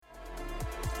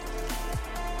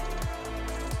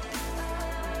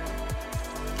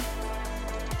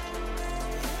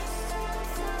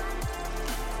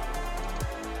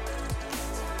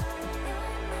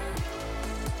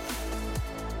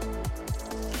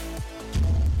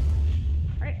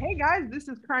guys, this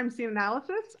is Crime Scene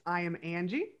Analysis. I am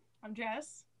Angie. I'm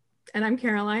Jess. And I'm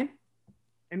Caroline.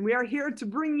 And we are here to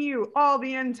bring you all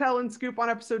the intel and scoop on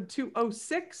episode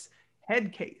 206,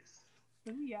 Head Case.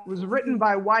 Ooh, yeah. It was written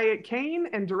by Wyatt Kane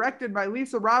and directed by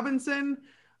Lisa Robinson.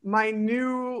 My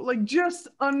new, just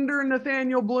under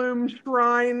Nathaniel Bloom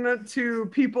shrine to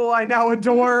people I now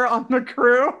adore on the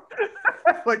crew.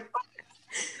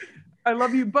 I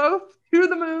love you both to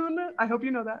the moon. I hope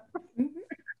you know that.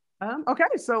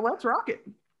 Okay, so let's rock it.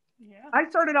 Yeah. I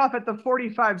started off at the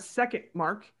 45-second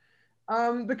mark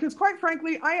because, quite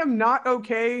frankly, I am not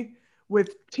okay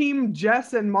with Team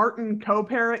Jess and Martin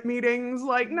co-parent meetings.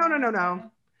 No,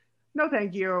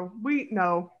 thank you.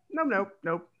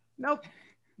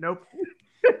 Nope.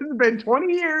 It's been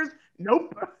 20 years.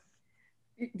 Nope.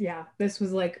 Yeah, this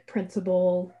was like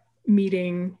principal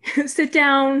meeting. Sit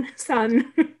down,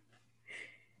 son.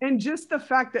 And just the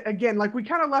fact that, again, we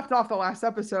kind of left off the last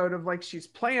episode of she's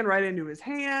playing right into his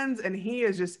hands and he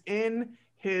is just in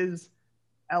his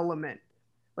element.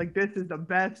 This is the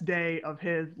best day of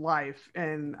his life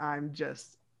and I'm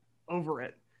just over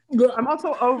it. I'm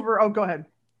also over, go ahead.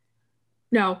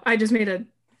 No, I just made a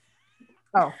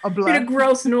bleh.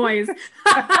 gross noise.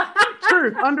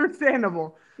 Truth,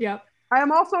 understandable. Yep. I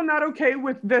am also not okay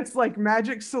with this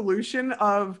magic solution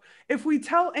of if we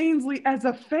tell Ainsley as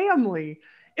a family,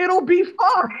 it'll be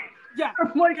fine. Yeah.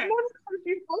 I'm no, if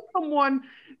you tell someone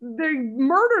they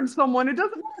murdered someone, it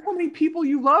doesn't matter how many people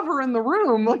you love are in the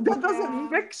room. That doesn't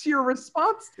fix your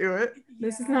response to it.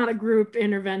 This is not a group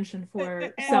intervention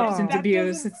for substance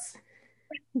abuse.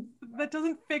 That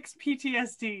doesn't fix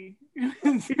PTSD.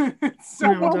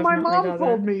 My mom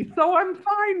told me, so I'm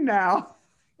fine now.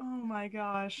 Oh my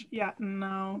gosh. Yeah,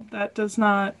 no, that does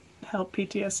not help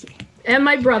PTSD. And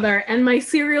my brother and my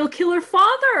serial killer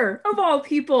father, of all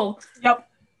people. Yep.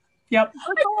 Let's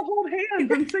all hold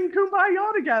hands and sing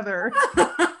Kumbaya together.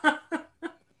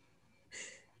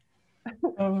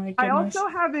 Oh my goodness. I also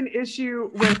have an issue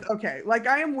with,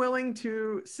 I am willing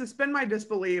to suspend my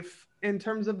disbelief in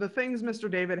terms of the things Mr.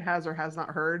 David has or has not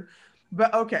heard.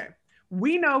 But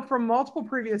we know from multiple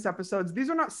previous episodes, these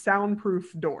are not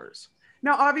soundproof doors.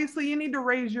 Now, obviously, you need to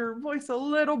raise your voice a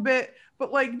little bit,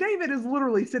 but David is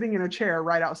literally sitting in a chair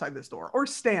right outside this door or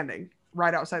standing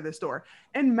right outside this door.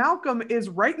 And Malcolm is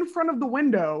right in front of the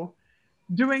window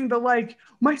doing the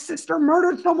my sister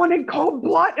murdered someone in cold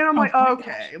blood. And I'm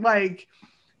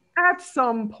at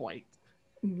some point,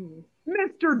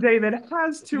 Mr. David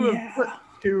has to have put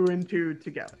two and two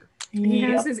together. He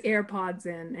has his AirPods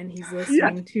in and he's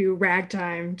listening to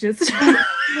Ragtime. Just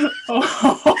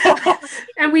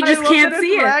and we just can't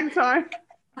see it. Ragtime.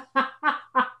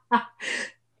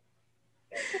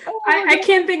 I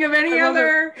can't think of any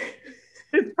other.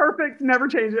 It's perfect. Never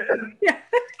change it.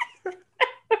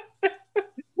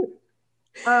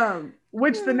 Yeah.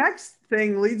 Which the next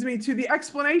thing leads me to the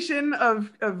explanation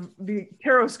of the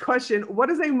Karos question. What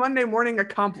is a Monday morning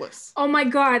accomplice? Oh my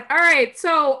God. All right.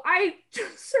 So I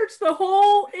searched the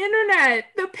whole internet,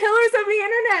 the pillars of the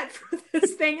internet for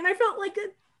this thing. And I felt like a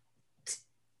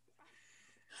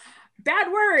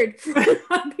bad word for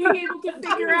not being able to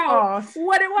figure out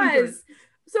what it was.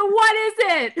 So what is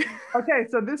it? Okay.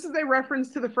 So this is a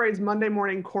reference to the phrase Monday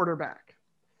morning quarterback.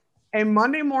 A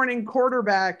Monday morning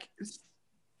quarterback,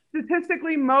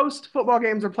 statistically, most football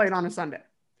games are played on a Sunday.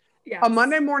 Yes. A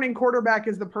Monday morning quarterback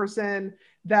is the person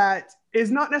that is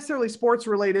not necessarily sports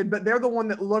related, but they're the one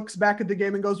that looks back at the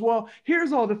game and goes, well,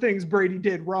 here's all the things Brady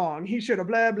did wrong. He should have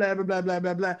blah, blah, blah, blah, blah,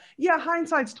 blah, blah. Yeah,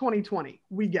 hindsight's 20/20.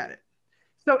 We get it.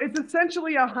 So it's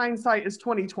essentially a hindsight is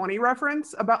 20/20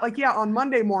 reference about on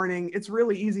Monday morning, it's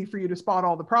really easy for you to spot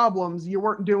all the problems. You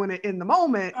weren't doing it in the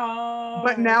moment,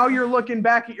 but now you're looking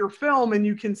back at your film and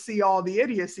you can see all the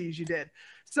idiocies you did.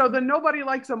 So the nobody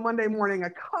likes a Monday morning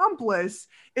accomplice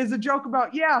is a joke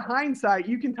about, hindsight.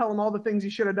 You can tell him all the things you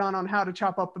should have done on how to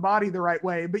chop up the body the right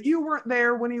way, but you weren't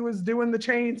there when he was doing the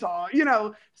chainsaw,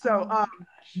 So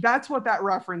that's what that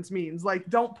reference means.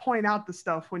 Don't point out the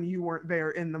stuff when you weren't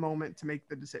there in the moment to make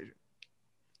the decision.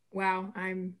 Wow,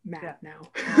 I'm mad now.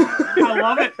 I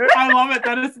love it.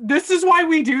 This is why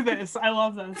we do this. I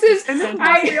love this.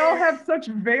 We all have such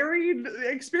varied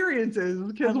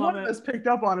experiences because one of us picked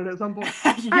up on it at some point.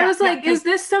 I was is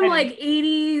this some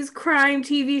 80s crime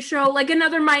TV show, like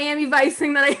another Miami Vice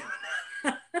thing that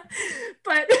I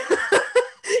but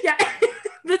yeah,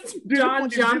 that's John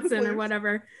Johnson or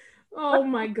whatever. Oh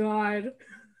my God.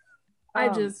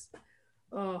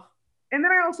 And then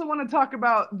I also want to talk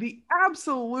about the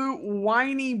absolute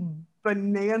whiny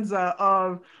bonanza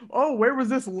of, where was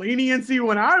this leniency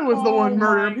when I was the one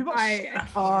murdering people? I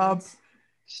can't.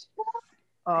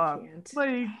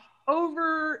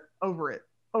 Over it.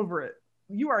 over it.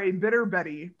 You are a bitter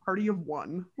Betty, party of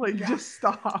one. Like, just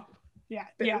stop. Yeah.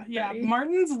 Betty.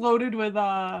 Martin's loaded with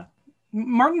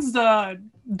Martin's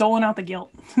doling out the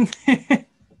guilt. And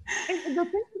the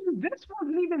thing is, this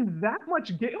wasn't even that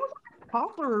much guilt. It was like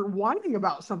Poplar whining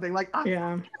about something. Like, I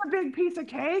Yeah. a big piece of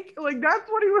cake. Like, that's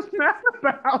what he was mad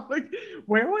about. Like,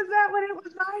 where was that when it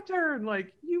was my turn?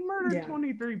 Like, you murdered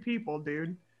 23 people,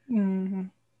 dude. Mm-hmm.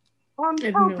 On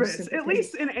purpose. At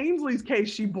least in Ainsley's case,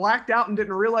 she blacked out and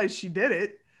didn't realize she did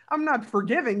it. I'm not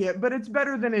forgiving it, but it's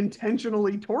better than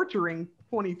intentionally torturing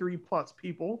 23 plus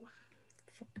people.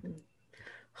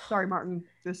 Sorry, Martin.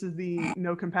 This is the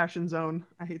no compassion zone.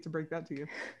 I hate to break that to you.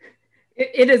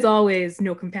 It is always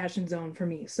no compassion zone for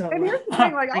me. So, and here's the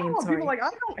thing, like, I don't want people like, I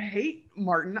don't hate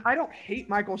Martin. I don't hate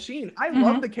Michael Sheen. I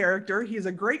love the character. He's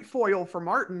a great foil for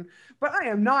Martin, but I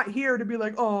am not here to be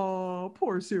like, oh,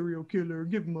 poor serial killer.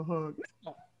 Give him a hug.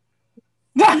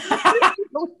 Yes,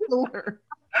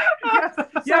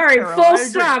 sorry, Carol, full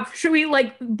stop. Should we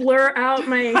like blur out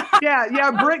my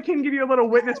yeah, Britt can give you a little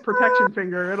witness protection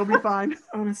finger. It'll be fine.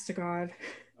 Honest to God.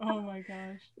 Oh my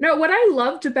gosh. No, what I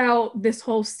loved about this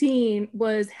whole scene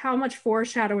was how much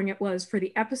foreshadowing it was for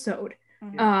the episode.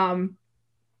 Mm-hmm.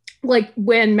 Like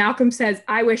when Malcolm says,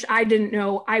 I wish I didn't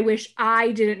know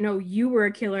you were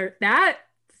a killer. That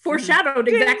foreshadowed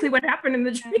exactly what happened in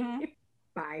the dream.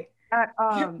 Bye.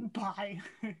 Bye.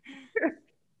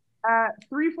 At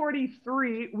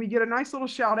 3:43, we get a nice little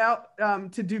shout out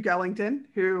to Duke Ellington,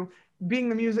 who, being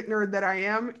the music nerd that I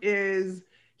am,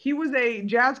 he was a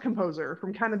jazz composer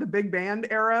from kind of the big band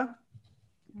era.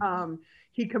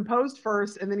 He composed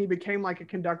first, and then he became like a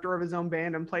conductor of his own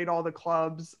band and played all the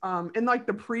clubs. In like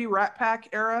the pre-Rat Pack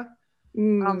era,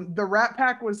 the Rat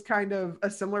Pack was kind of a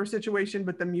similar situation,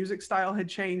 but the music style had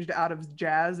changed out of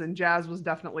jazz, and jazz was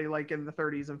definitely like in the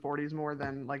 30s and 40s more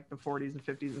than like the 40s and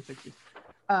 50s and 60s.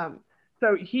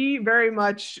 So he very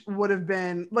much would have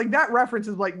been like, that reference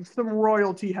is like some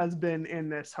royalty has been in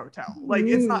this hotel. Like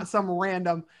it's not some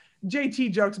random.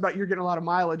 JT jokes about you're getting a lot of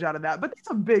mileage out of that, but it's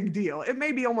a big deal. It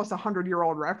may be almost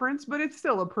 100-year-old reference, but it's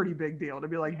still a pretty big deal to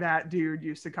be like, that dude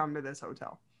used to come to this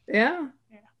hotel. Yeah.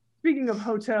 Speaking of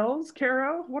hotels,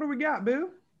 Caro, what do we got, boo?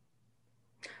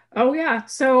 Oh yeah,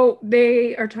 so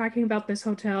they are talking about this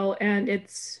hotel and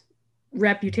its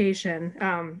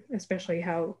reputation, especially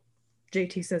how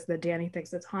JT says that Danny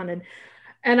thinks it's haunted.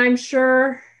 And I'm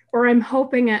sure, or I'm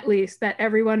hoping at least, that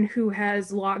everyone who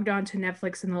has logged on to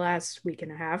Netflix in the last week and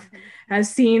a half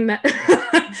has seen that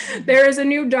there is a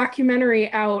new documentary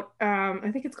out.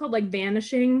 I think it's called like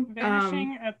Vanishing.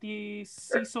 Vanishing at the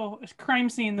Cecil crime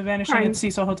scene, the Vanishing at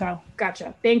Cecil Hotel.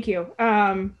 Gotcha. Thank you.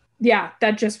 Yeah,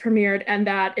 that just premiered, and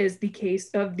that is the case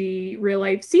of the real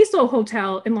life Cecil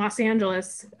Hotel in Los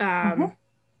Angeles.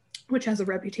 Which has a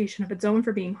reputation of its own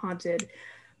for being haunted,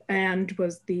 and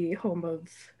was the home of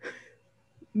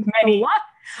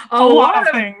a lot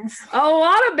of things, a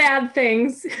lot of bad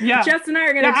things. Yeah, Jess and I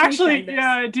are going to actually.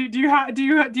 Yeah, do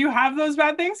you have those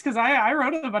bad things? Because I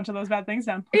wrote a bunch of those bad things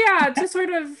down. Yeah, to sort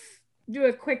of do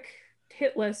a quick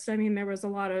hit list. I mean, there was a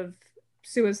lot of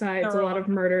suicides, a lot of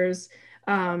murders.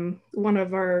 One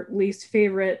of our least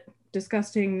favorite,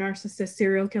 disgusting, narcissist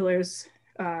serial killers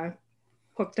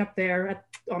hooked up there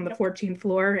on the 14th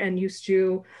floor and used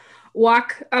to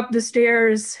walk up the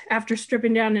stairs after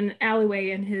stripping down in an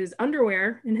alleyway in his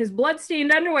underwear, in his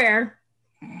blood-stained underwear,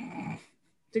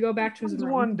 to go back to his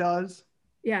room. One does.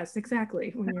 Yes,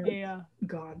 exactly. When you're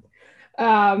God.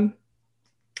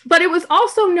 But it was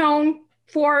also known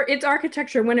for its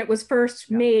architecture when it was first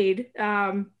made.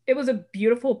 It was a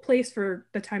beautiful place for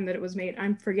the time that it was made.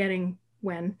 I'm forgetting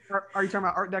when. Are you talking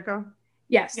about Art Deco?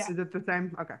 Yes. Is it the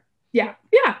same? Okay. Yeah.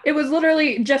 It was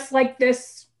literally just like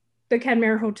this, the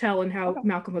Kenmare Hotel, and how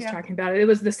Malcolm was talking about it. It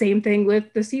was the same thing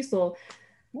with the Cecil.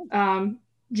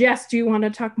 Jess, do you want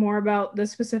to talk more about the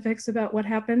specifics about what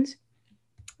happened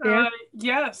there?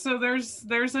 So there's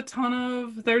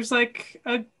like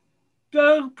a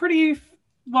pretty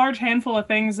large handful of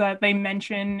things that they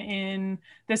mention in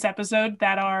this episode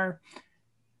that are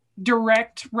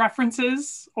direct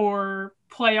references or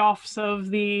playoffs of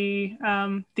the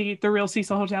real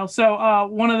Cecil Hotel. So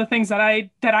one of the things that I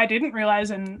didn't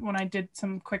realize, and when I did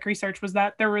some quick research, was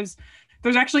that there's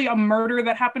actually a murder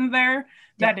that happened there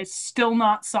that is still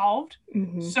not solved.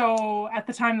 So at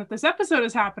the time that this episode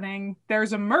is happening,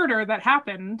 there's a murder that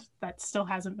happened that still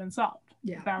hasn't been solved.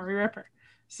 Bowery Ripper.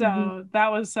 So I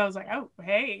was like, oh,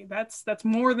 hey, that's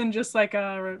more than just like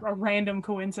a random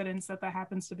coincidence that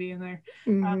happens to be in there.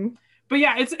 But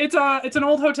yeah, it's an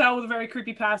old hotel with a very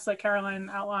creepy past, like Caroline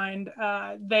outlined.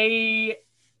 They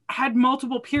had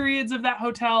multiple periods of that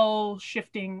hotel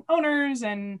shifting owners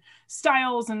and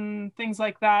styles and things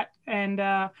like that. And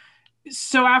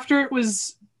so after it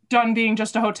was done being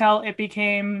just a hotel, it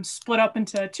became split up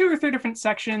into 2 or 3 different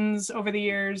sections over the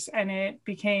years, and it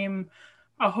became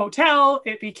a hotel.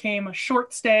 It became a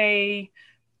short stay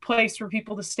place for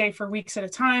people to stay for weeks at a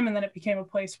time, and then it became a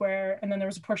place where, and then there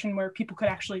was a portion where people could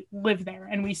actually live there.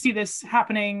 And we see this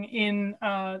happening in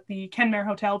the Kenmare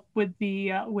Hotel with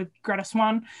Greta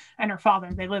Swan and her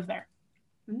father. They live there.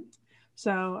 Mm-hmm.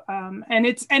 So and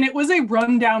it was a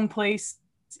rundown place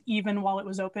even while it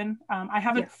was open. I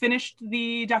haven't finished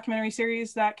the documentary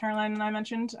series that Caroline and I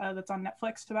mentioned that's on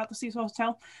Netflix about the Cecil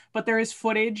Hotel, but there is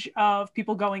footage of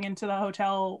people going into the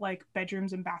hotel, like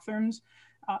bedrooms and bathrooms,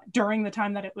 during the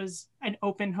time that it was an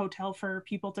open hotel for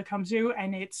people to come to.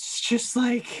 And it's just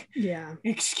like,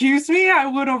 excuse me, I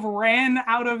would have ran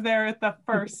out of there at the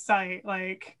first sight.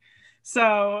 Like,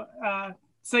 so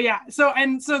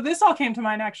this all came to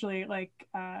mind, actually. Like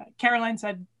Caroline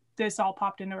said, this all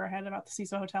popped into her head about the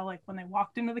Cecil Hotel, like when they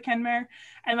walked into the Kenmare,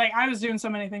 and like I was doing so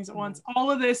many things at once.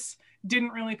 All of this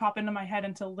didn't really pop into my head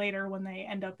until later, when they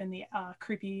end up in the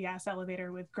creepy ass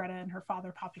elevator with Greta and her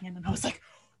father popping in, and I was like,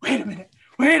 wait a minute,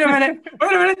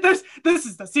 this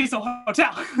is the Cecil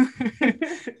Hotel.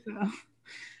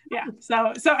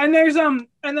 So and there's and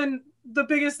then the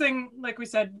biggest thing, like we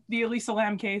said, the Elisa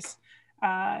Lam case,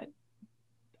 a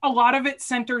lot of it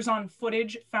centers on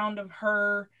footage found of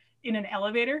her in an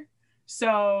elevator.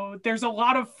 So there's a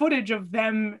lot of footage of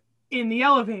them in the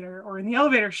elevator or in the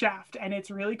elevator shaft, and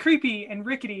it's really creepy and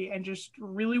rickety and just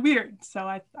really weird. So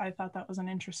I thought that was an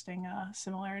interesting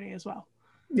similarity as well.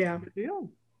 Yeah.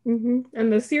 Mm-hmm.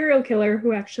 And the serial killer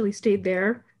who actually stayed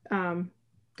there,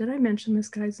 did I mention this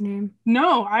guy's name?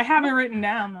 No, I have it written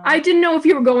down, though. I didn't know if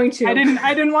you were going to. I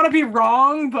didn't want to be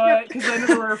wrong, but because I know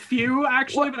there were a few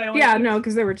actually, but I only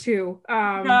because there were 2.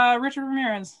 Richard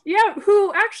Ramirez. Yeah,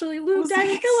 who actually Lou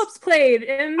Diamond Phillips played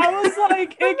in. I was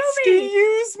like,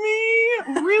 excuse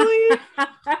me, really?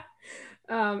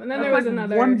 And then there was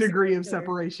another 1 degree of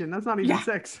separation. That's not even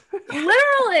 6.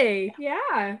 Literally,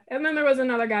 yeah. And then there was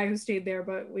another guy who stayed there,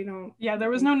 but we don't. Yeah, there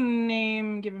was no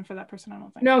name given for that person, I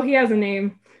don't think. No, he has a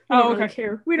name. We don't really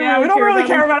care. We don't really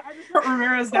care about it. I just put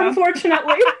Ramirez down.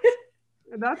 Unfortunately.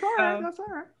 That's all right. That's all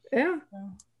right. Yeah.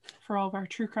 For all of our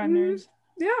true crime nerds.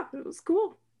 Yeah, it was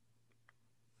cool.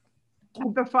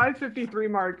 At the 5:53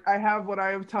 mark, I have what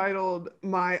I have titled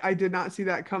my "I did not see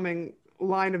that coming"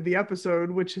 line of the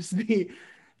episode, which is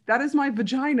that is my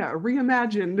vagina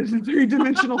reimagined as a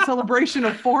 3-dimensional celebration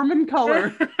of form and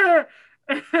color.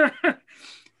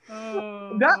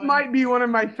 That might be one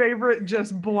of my favorite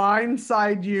just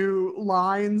blindside you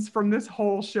lines from this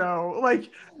whole show. Like,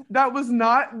 that was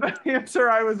not the answer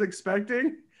I was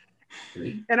expecting.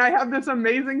 And I have this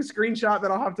amazing screenshot that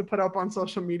I'll have to put up on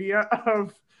social media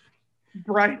of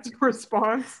Bright's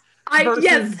response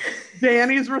versus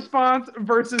Danny's response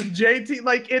versus JT.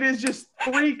 Like, it is just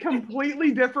 3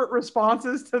 completely different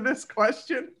responses to this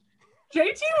question.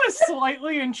 JT was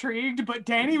slightly intrigued, but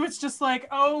Danny was just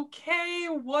like, okay,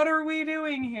 what are we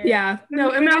doing here? Yeah.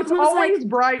 No, and it's always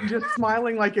Bright just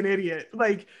smiling like an idiot.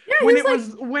 Like, when it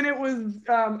was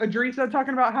Adrisa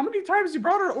talking about how many times you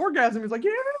brought her an orgasm, he's like,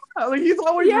 yeah. Like, he's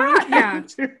always really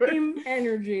into it. Same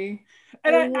energy.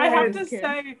 And I have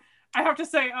to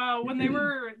say, when they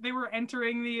were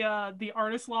entering the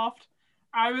artist loft,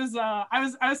 I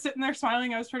was sitting there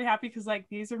smiling. I was pretty happy because, like,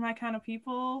 these are my kind of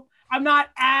people. I'm not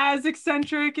as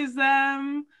eccentric as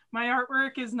them. My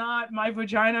artwork is not my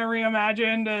vagina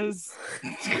reimagined as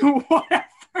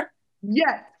whatever.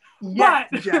 Yes. But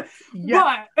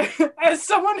as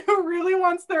someone who really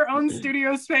wants their own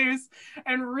studio space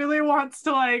and really wants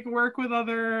to, like, work with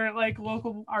other, like,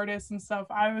 local artists and stuff,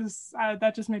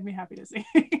 that just made me happy to see.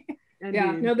 Indeed.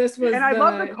 Yeah, no, this was. And I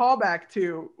love the callback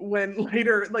too, when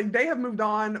later, like, they have moved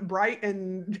on, Bright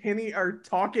and Danny are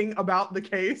talking about the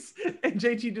case, and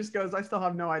JT just goes, I still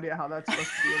have no idea how that's supposed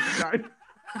to be a vagina.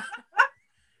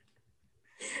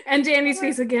 And Danny's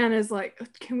face again is like,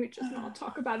 can we just not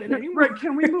talk about it anymore? Right,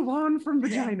 can we move on from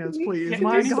vaginas, please?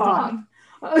 My God.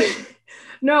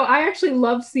 No, I actually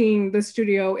loved seeing the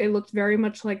studio. It looked very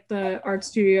much like the art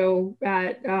studio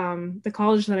at the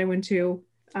college that I went to.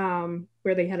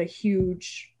 Where they had a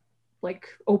huge, like,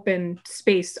 open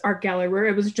space art gallery where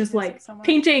it was just like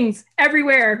paintings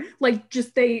everywhere, like,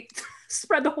 just they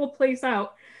spread the whole place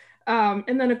out.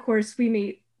 And then of course we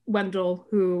meet Wendell,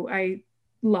 who I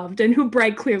loved and who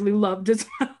Bright clearly loved as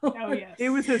well. Oh yes, it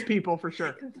was his people for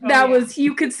sure. That was,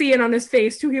 you could see it on his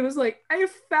face too. He was like, I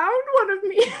found one of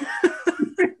me.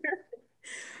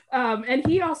 And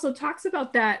he also talks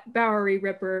about that Bowery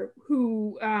Ripper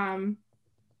who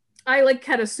I like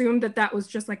had assumed that was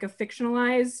just like a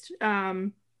fictionalized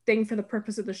thing for the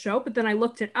purpose of the show, but then I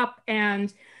looked it up,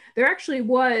 and there actually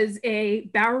was a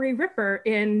Bowery Ripper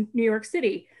in New York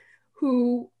City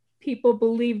who people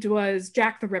believed was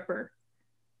Jack the Ripper,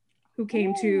 who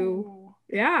came to,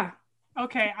 yeah.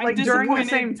 Okay, I'm like during the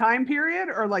same time period,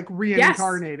 or like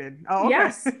reincarnated? Yes. Oh, okay.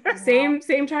 Yes,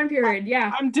 same time period.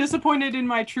 Yeah, I'm disappointed in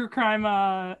my true crime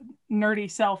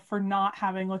nerdy self for not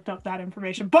having looked up that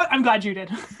information, but I'm glad you did.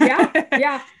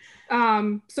 yeah.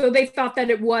 So they thought that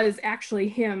it was actually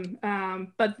him,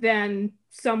 but then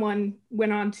someone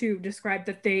went on to describe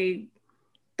that they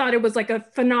thought it was like a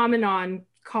phenomenon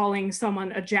calling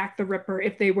someone a Jack the Ripper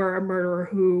if they were a murderer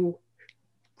who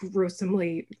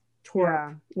gruesomely tore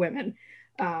up women.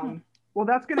 Well,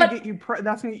 that's gonna get you.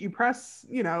 That's gonna get you press.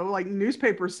 Like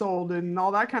newspapers sold and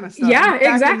all that kind of stuff. Yeah, back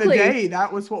exactly. In the day,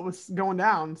 that was what was going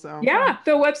down. So yeah,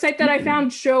 the website that I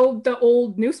found showed the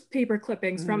old newspaper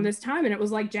clippings from this time, and it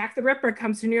was like Jack the Ripper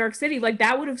comes to New York City. Like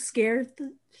that would have scared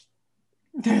the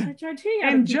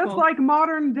and just like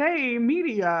modern day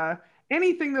media,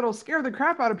 anything that'll scare the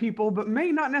crap out of people but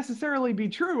may not necessarily be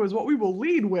true is what we will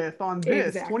lead with on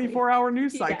this 24-hour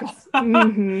news cycle. Yes.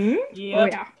 Mm-hmm. Yep. Oh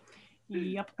yeah.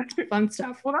 Yep. Fun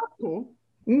stuff. Well, that's cool.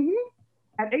 Mm-hmm.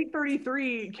 At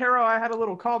 8:33, Carol, I had a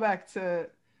little callback to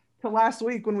last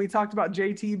week when we talked about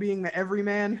JT being the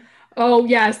everyman. Oh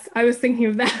yes, I was thinking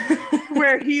of that.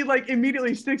 Where he like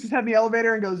immediately sticks his head in the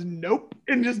elevator and goes nope,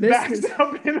 and just backs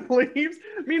up and leaves.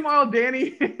 Meanwhile,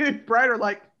 Danny and Brad are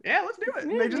like, yeah, let's do it.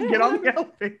 And they just get on the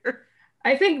elevator.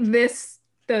 I think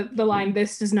the line,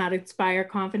 "This does not inspire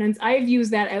confidence," I've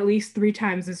used that at least 3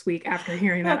 times this week after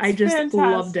hearing that. I just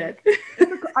loved it.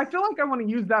 I feel like I want to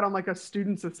use that on like a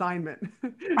student's assignment.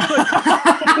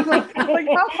 like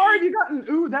how hard you gotten?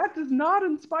 Ooh, that does not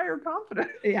inspire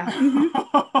confidence. Yeah.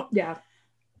 Yeah.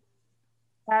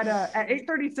 At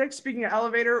 8:36, speaking of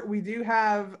elevator, we do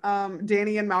have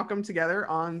Danny and Malcolm together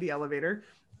on the elevator,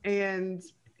 and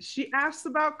she asks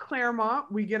about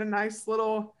Claremont. We get a nice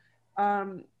little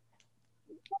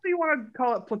what do you want to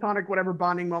call it, platonic, whatever,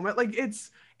 bonding moment. Like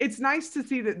it's nice to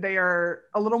see that they are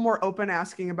a little more open,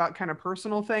 asking about kind of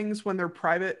personal things when they're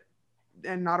private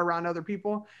and not around other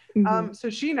people. Mm-hmm. So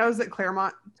she knows that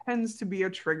Claremont tends to be a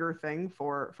trigger thing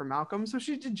for Malcolm. So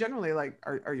she's generally like,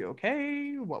 are you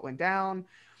okay? What went down?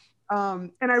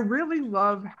 And I really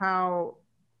love how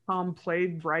Tom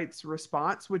played Bright's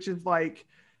response, which is like,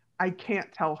 I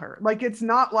can't tell her. Like, it's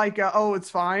not like, oh, it's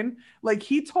fine. Like,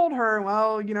 he told her,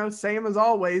 well, same as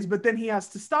always, but then he has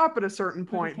to stop at a certain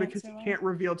point because he can't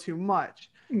reveal too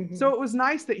much. Mm-hmm. So it was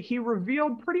nice that he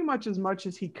revealed pretty much as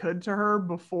he could to her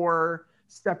before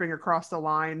stepping across the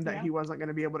line that he wasn't going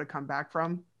to be able to come back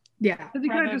from. Yeah. Because he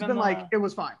could have just been like, it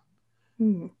was fine.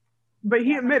 Mm-hmm. But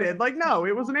he admitted, like, no,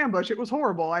 it was an ambush. It was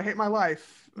horrible. I hate my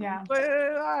life. Yeah. But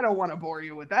I don't want to bore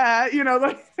you with that,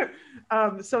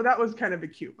 so that was kind of a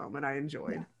cute moment I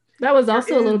enjoyed. Yeah. That was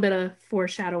also a little bit of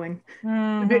foreshadowing.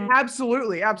 Mm-hmm.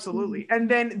 Absolutely. Mm-hmm. And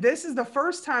then this is the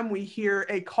first time we hear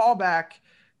a callback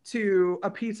to a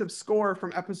piece of score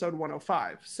from episode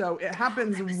 105. So it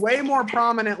happens way more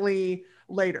prominently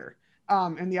later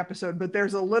in the episode, but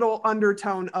there's a little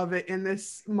undertone of it in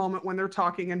this moment when they're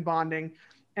talking and bonding.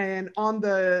 And on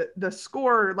the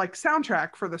score, like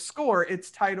soundtrack for the score, it's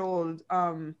titled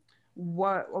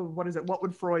what is it? What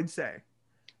would Freud say?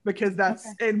 Because that's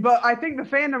but I think the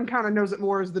fandom kind of knows it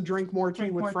more as the drink more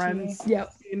tea with friends.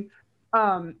 Yep.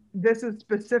 This is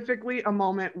specifically a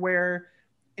moment where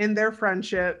in their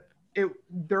friendship,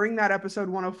 during that episode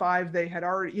 105, they had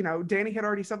already, Danny had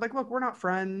already said like, look, we're not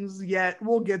friends yet.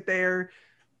 We'll get there.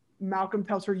 Malcolm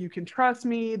tells her, you can trust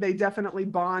me. They definitely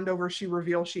bond over, she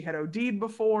reveals she had OD'd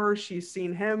before. She's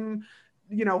seen him,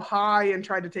 high and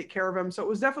tried to take care of him. So it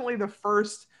was definitely the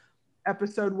first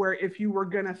episode where if you were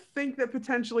going to think that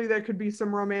potentially there could be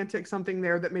some romantic something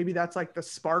there, that maybe that's like the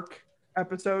spark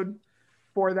episode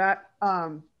for that.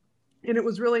 And it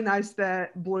was really nice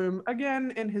that Bloom,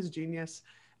 again, in his genius,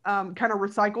 kind of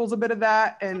recycles a bit of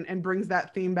that and brings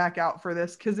that theme back out for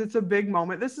this, because it's a big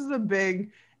moment. This is a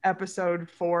big episode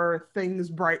for things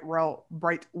Brightwell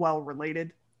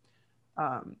related.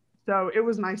 So it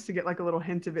was nice to get like a little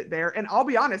hint of it there. And I'll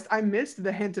be honest, I missed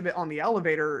the hint of it on the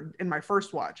elevator in my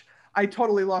first watch. I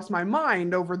totally lost my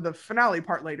mind over the finale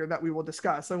part later that we will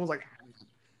discuss. I was like,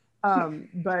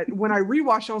 but when I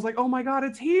rewatched, I was like, oh my God,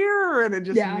 it's here. And it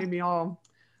just made me all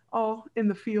in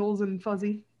the feels and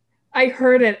fuzzy. I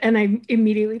heard it and I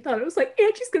immediately thought, it was like,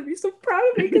 Angie's going to be so proud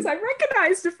of me because I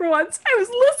recognized it for once. I was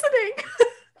listening.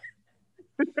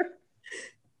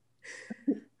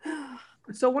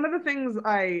 So one of the things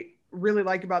I really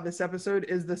like about this episode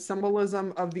is the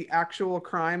symbolism of the actual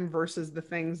crime versus the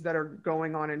things that are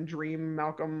going on in Dream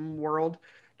Malcolm world.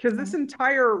 Because this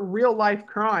entire real life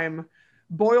crime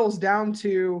boils down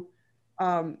to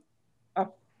a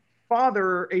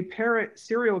father, a parent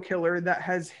serial killer that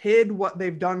has hid what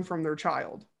they've done from their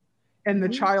child. And the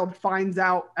child finds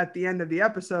out at the end of the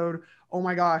episode, oh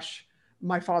my gosh,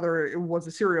 my father was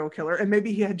a serial killer. And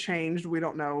maybe he had changed. We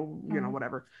don't know, you know,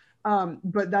 whatever.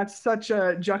 But that's such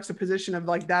a juxtaposition of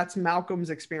like, that's Malcolm's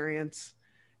experience.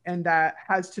 And that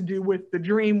has to do with the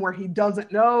dream where he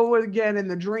doesn't know again in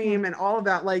the dream and all of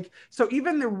that. Like, so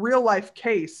even the real life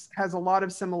case has a lot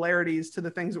of similarities to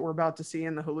the things that we're about to see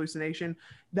in the hallucination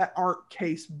that aren't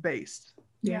case based.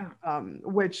 Yeah.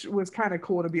 Which was kind of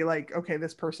cool to be like, okay,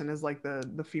 this person is like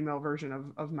the female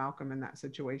version of Malcolm in that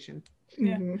situation.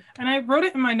 Yeah. And I wrote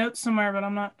it in my notes somewhere, but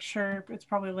I'm not sure. It's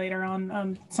probably later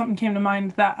on. Something came to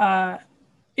mind that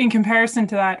in comparison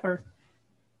to that, or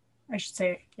I should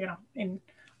say, you know, in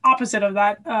opposite of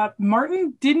that,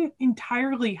 Martin didn't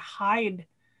entirely hide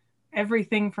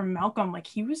everything from Malcolm. Like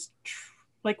he was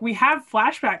like, we have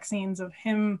flashback scenes of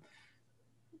him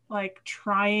like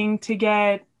trying to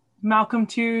get Malcolm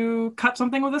to cut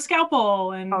something with a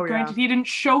scalpel, and granted he didn't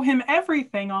show him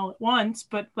everything all at once,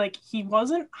 but like he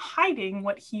wasn't hiding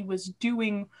what he was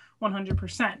doing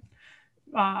 100%,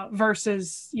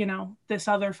 versus, you know, this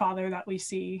other father that we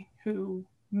see who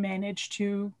managed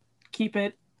to keep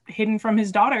it hidden from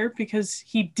his daughter because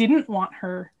he didn't want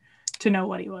her to know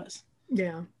what he was.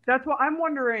 Yeah, that's what I'm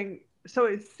wondering. So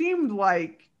it seemed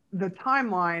like the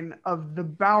timeline of the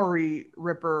Bowery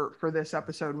Ripper for this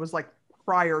episode was like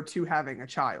prior to having a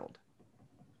child,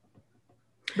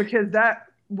 because that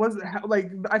was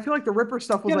like, I feel like the Ripper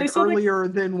stuff was like earlier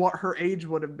than what her age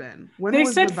would have been. When they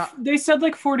said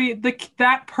like 40,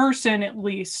 that person at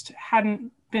least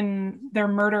hadn't been, their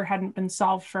murder hadn't been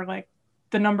solved for like,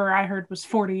 the number I heard was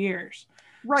 40 years.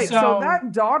 Right. So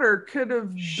that daughter could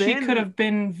have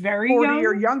been very 40 young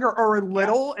or younger or a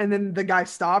little, and then the guy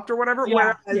stopped or whatever.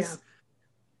 Whereas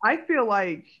I feel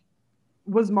like,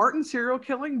 was Martin serial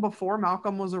killing before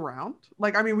Malcolm was around?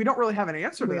 Like, I mean, we don't really have an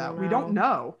answer to that. We don't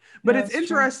know. But it's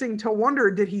interesting to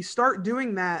wonder, did he start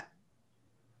doing that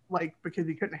like because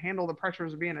he couldn't handle the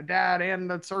pressures of being a dad and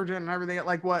the surgeon and everything?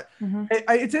 Like what?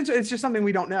 It's just something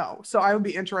we don't know. So I would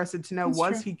be interested to know,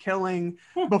 was he killing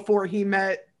before he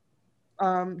met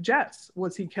Jess?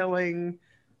 Was he killing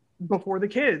before the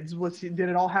kids? Did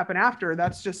it all happen after?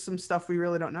 That's just some stuff we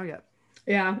really don't know yet.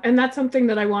 Yeah, and that's something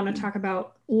that I want to talk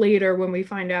about later when we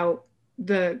find out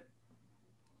the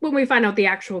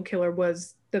actual killer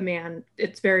was the man.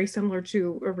 It's very similar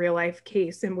to a real life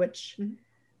case in which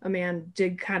a man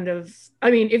did kind of,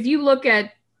 I mean, if you look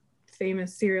at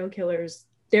famous serial killers,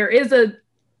 there is a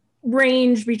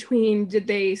range between, did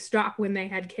they stop when they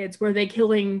had kids? Were they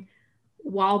killing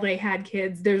while they had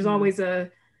kids? There's always a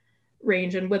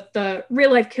range. And with the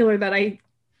real life killer that I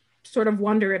sort of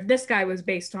wonder if this guy was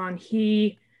based on,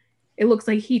 it looks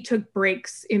like he took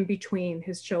breaks in between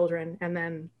his children and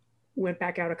then went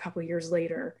back out a couple years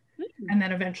later and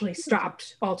then eventually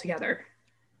stopped altogether.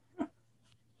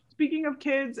 Speaking of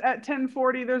kids, at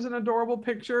 10:40, there's an adorable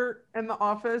picture in the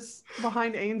office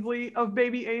behind Ainsley of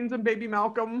baby Ains and baby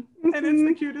Malcolm, and it's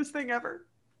the cutest thing ever.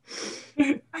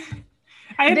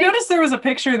 I had noticed there was a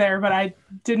picture there, but I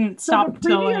didn't stop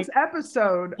to like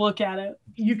episode look at it.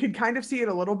 You could kind of see it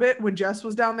a little bit when Jess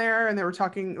was down there and they were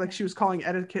talking, like she was calling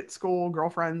etiquette school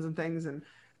girlfriends and things, and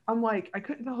I'm like, I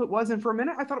couldn't tell who it was, and for a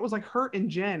minute I thought it was like Hurt and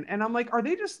Jen, and I'm like, are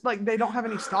they just like, they don't have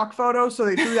any stock photos, so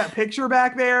they threw that picture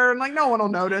back there and like no one will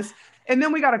notice. And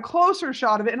then we got a closer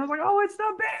shot of it and I was like, oh, it's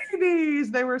the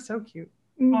babies. They were so cute.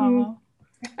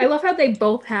 I love how they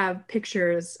both have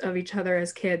pictures of each other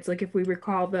as kids. Like if we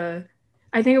recall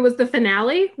I think it was the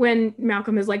finale when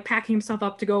Malcolm is like packing himself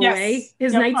up to go away.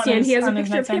 His nightstand, he has a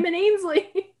picture of him and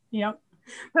Ainsley. Yep.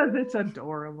 Because it's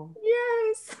adorable.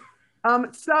 Yes.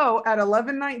 So at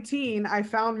 11:19, I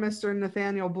found Mr.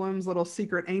 Nathaniel Bloom's little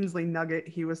secret Ainsley nugget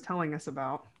he was telling us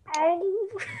about. Oh.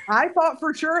 I thought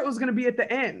for sure it was going to be at the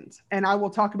end, and I will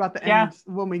talk about the end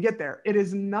when we get there. It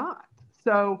is not.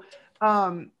 So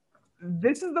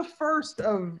this is the first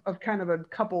of kind of a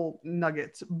couple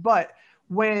nuggets, but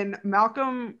when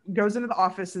Malcolm goes into the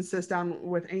office and sits down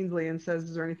with Ainsley and says,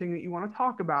 is there anything that you want to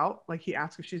talk about? Like he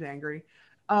asks if she's angry.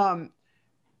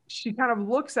 She kind of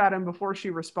looks at him before she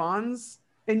responds.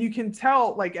 And you can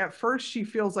tell, like, at first she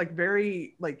feels like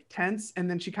very like tense, and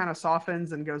then she kind of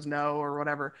softens and goes no or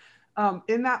whatever.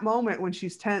 In that moment when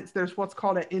she's tense, there's what's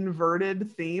called an inverted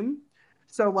theme.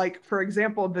 So like, for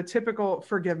example, the typical,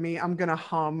 forgive me, I'm going to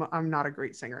hum. I'm not a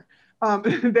great singer.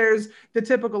 There's the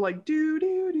typical like do,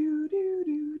 do, do, do,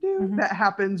 do, do that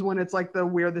happens when it's like the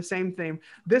We're the Same theme.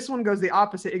 This one goes the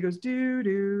opposite. It goes do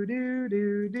do do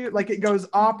do do, like it goes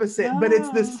opposite, but it's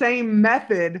the same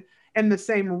method and the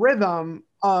same rhythm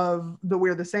of the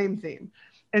We're the Same theme.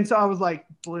 And so I was like,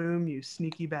 Bloom, you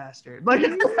sneaky bastard. Like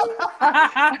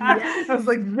I was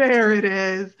like, there it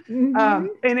is. And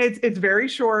it's very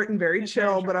short and very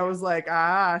chill, but I was like,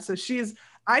 so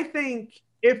I think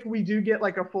if we do get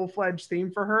like a full-fledged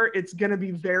theme for her, it's going to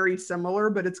be very similar,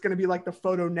 but it's going to be like the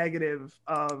photo negative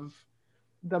of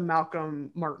the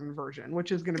Malcolm Martin version,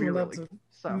 which is going to be really cool.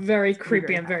 So very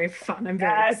creepy and very fun. I'm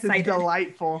very excited. It's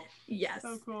delightful. Yes.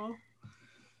 So cool.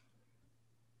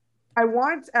 I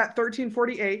want at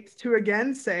 1348 to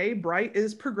again say Bright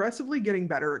is progressively getting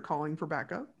better at calling for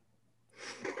backup.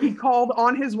 He called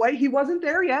on his way. He wasn't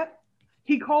there yet.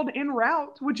 He called en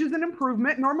route, which is an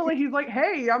improvement. Normally he's like,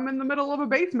 hey, I'm in the middle of a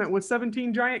basement with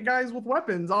 17 giant guys with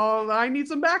weapons. I need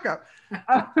some backup.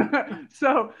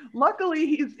 So luckily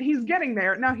he's getting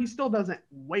there. Now he still doesn't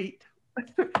wait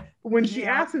when she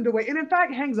asks him to wait. And in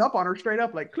fact, hangs up on her straight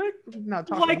up like, click, not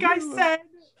talking. Like I said,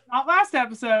 not last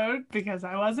episode because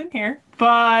I wasn't here,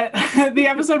 but the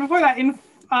episode before that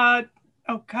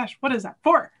what is that?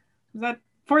 4? Is that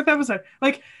 4th episode?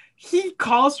 Like he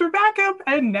calls for backup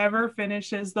and never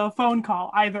finishes the phone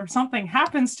call. Either something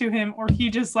happens to him or he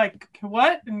just like,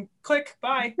 what? And click,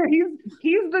 bye.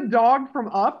 He's the dog from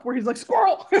Up where he's like,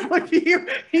 squirrel. Like he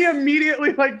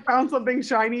immediately like found something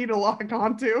shiny to lock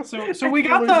onto. So we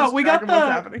got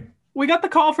the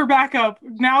call for backup.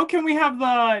 Now can we have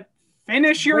the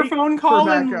finish your phone call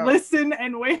and listen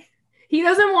and wait? He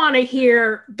doesn't want to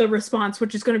hear the response,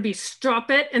 which is going to be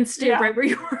stop it and stay right where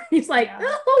you are. He's like,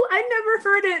 oh, I never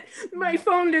heard it. My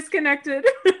phone disconnected.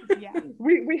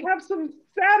 We have some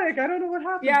static. I don't know what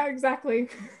happened. Yeah, exactly.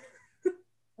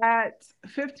 At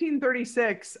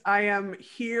 1536, I am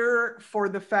here for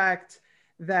the fact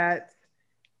that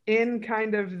in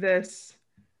kind of this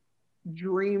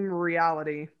dream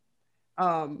reality,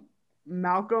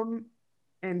 Malcolm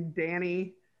and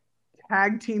Danny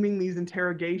tag teaming these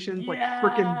interrogations like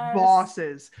freaking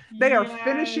bosses. They are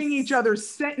finishing each other's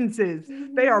sentences.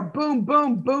 They are boom,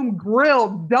 boom, boom,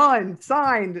 grilled, done,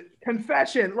 signed,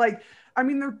 confession. Like, I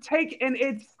mean,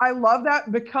 I love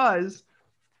that because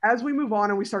as we move on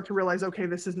and we start to realize, okay,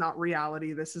 this is not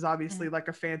reality. This is obviously like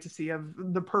a fantasy of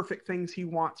the perfect things he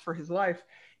wants for his life.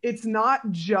 It's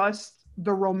not just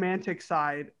the romantic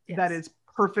side that is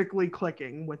perfectly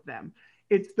clicking with them.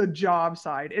 It's the job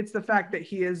side. It's the fact that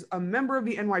he is a member of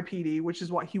the NYPD, which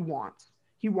is what he wants.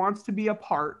 He wants to be a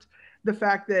part. The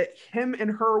fact that him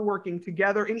and her working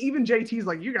together, and even JT's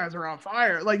like, you guys are on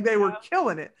fire. Like they were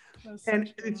killing it.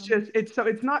 And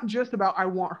it's not just about, I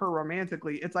want her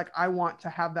romantically. It's like, I want to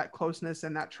have that closeness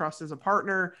and that trust as a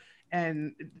partner.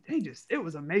 And it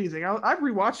was amazing. I've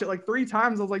rewatched it like 3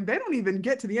 times. I was like, they don't even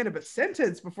get to the end of a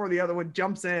sentence before the other one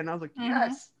jumps in. I was like,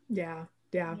 yes. Yeah.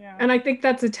 And I think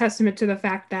that's a testament to the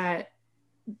fact that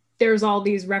there's all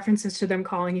these references to them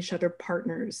calling each other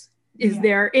partners.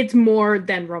 It's more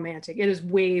than romantic. It is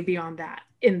way beyond that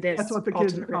in this. That's what the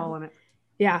kids are calling it.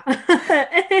 Yeah.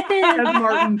 As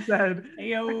Martin said.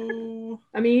 Yo.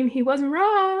 I mean, he wasn't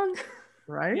wrong.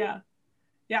 Right? Yeah.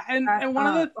 And one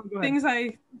of the things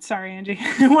sorry, Angie.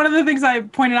 One of the things I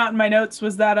pointed out in my notes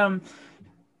was that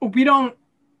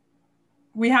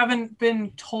we haven't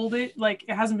been told it, like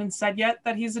it hasn't been said yet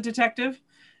that he's a detective.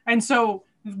 And so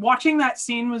watching that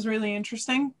scene was really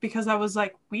interesting because I was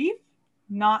like, we've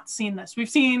not seen this. We've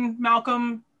seen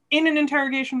Malcolm in an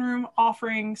interrogation room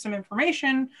offering some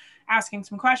information, asking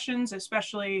some questions,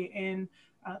 especially in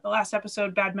the last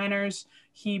episode, Bad Manners.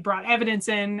 He brought evidence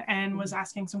in and was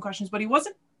asking some questions, but he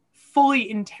wasn't fully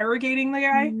interrogating the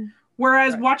guy.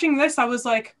 Whereas watching this, I was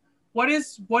like, what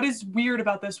is weird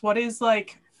about this? What is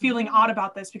like feeling odd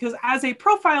about this? Because as a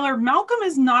profiler, Malcolm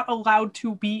is not allowed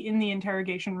to be in the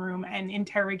interrogation room and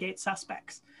interrogate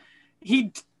suspects.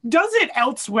 He does it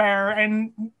elsewhere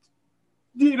and,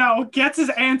 gets his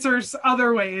answers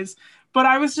other ways. But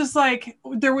I was just like,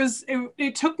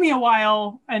 it took me a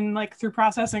while and like through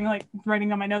processing, like writing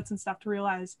down my notes and stuff to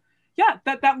realize,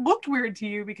 that looked weird to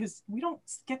you because we don't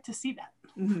get to see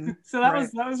that. So that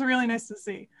was really nice to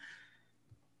see.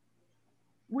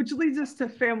 Which leads us to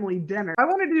family dinner. I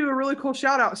want to do a really cool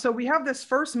shout out. So we have this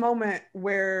first moment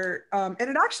where, and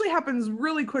it actually happens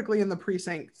really quickly in the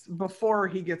precinct before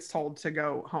he gets told to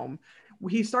go home.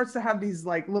 He starts to have these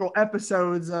like little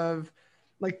episodes of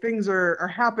like things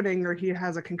are happening, or he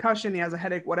has a concussion, he has a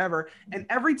headache, whatever. And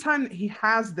every time that he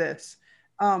has this,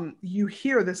 you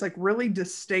hear this like really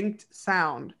distinct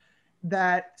sound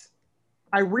that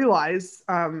I realize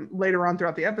later on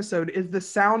throughout the episode is the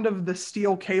sound of the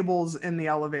steel cables in the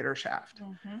elevator shaft.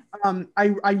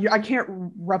 I can't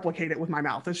replicate it with my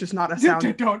mouth. It's just not a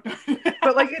sound. Don't.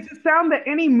 But like, it's a sound that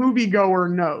any moviegoer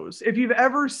knows. If you've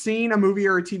ever seen a movie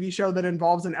or a TV show that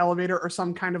involves an elevator or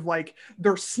some kind of like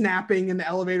they're snapping and the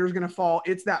elevator is going to fall,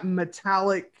 it's that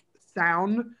metallic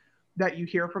sound that you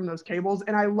hear from those cables.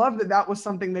 And I love that that was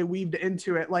something they weaved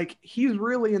into it. Like, he's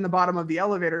really in the bottom of the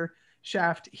elevator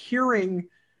shaft hearing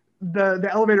the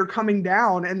elevator coming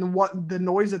down and what the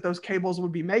noise that those cables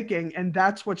would be making, and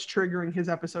that's what's triggering his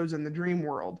episodes in the dream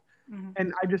world.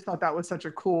 And I just thought that was such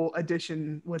a cool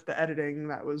addition with the editing.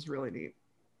 That was really neat.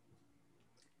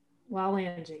 Wow,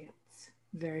 Angie, it's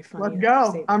very funny. Let's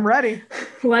go. I'm ready.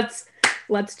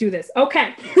 let's do this.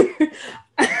 Okay.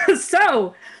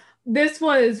 So this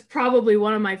was probably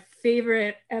one of my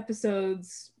favorite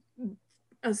episodes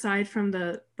aside from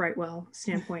the Brightwell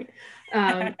standpoint,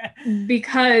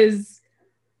 because,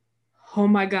 oh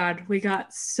my God, we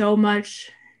got so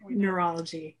much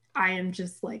neurology. I am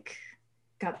just like,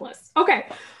 God bless. Okay.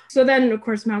 So then, of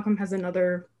course, Malcolm has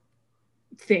another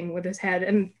thing with his head,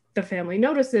 and the family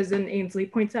notices, and Ainsley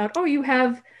points out, oh, you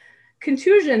have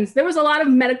contusions. There was a lot of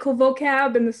medical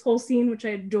vocab in this whole scene, which I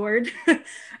adored.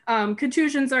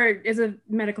 Contusions is a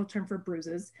medical term for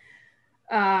bruises.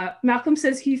 Malcolm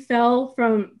says he fell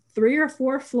from 3 or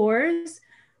 4 floors.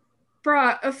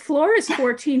 Bruh, a floor is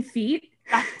 14 feet.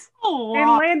 That's a lot.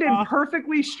 And landed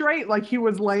perfectly straight like he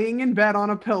was laying in bed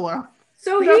on a pillow.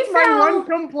 So that's my one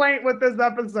complaint with this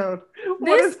episode.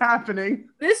 What is happening?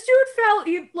 This dude fell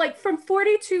like from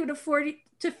 42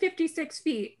 to 56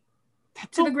 feet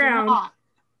to the ground. Lot.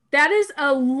 That is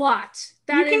a lot.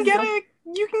 You can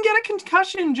get a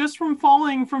concussion just from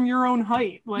falling from your own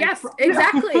height. Like, yes,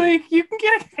 exactly. Like, you can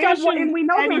get a concussion. And we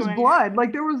know there's blood.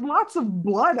 Like, there was lots of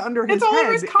blood under his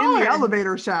head in the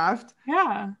elevator shaft.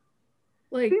 Yeah.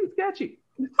 Like, seems sketchy.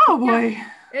 Oh boy.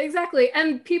 Yeah, exactly.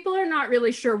 And people are not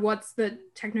really sure what's the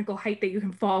technical height that you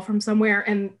can fall from somewhere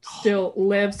and still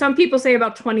live. Some people say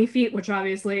about 20 feet, which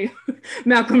obviously,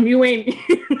 Malcolm, you're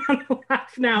not gonna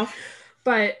laugh now.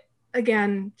 But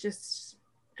again, just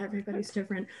everybody's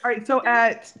different. All right. So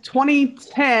at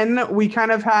 2010, we kind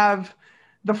of have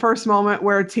the first moment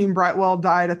where Team Brightwell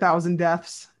died 1,000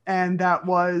 deaths. And that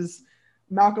was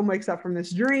Malcolm wakes up from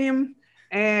this dream.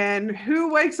 And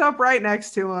who wakes up right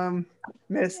next to him?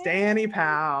 Miss Danny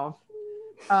Powell.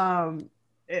 I'm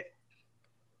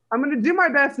going to do my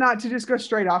best not to just go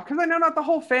straight off, because I know not the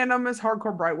whole fandom is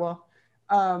hardcore Brightwell.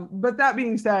 But that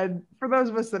being said, for those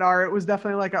of us that are, it was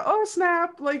definitely like oh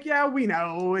snap, like, yeah, we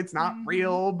know it's not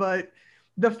real, but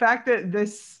the fact that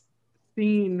this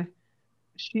scene,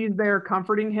 she's there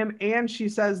comforting him, and she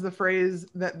says the phrase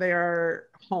that they are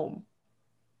home.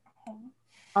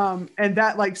 And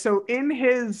that, like, so in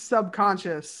his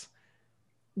subconscious,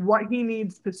 what he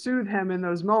needs to soothe him in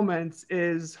those moments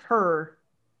is her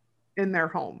in their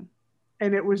home.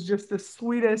 And it was just the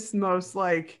sweetest, most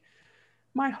like,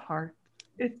 my heart,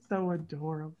 it's so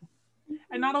adorable.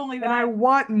 And not only that, and I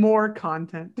want more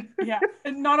content. Yeah,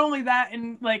 and not only that,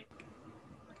 and like,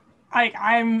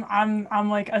 I'm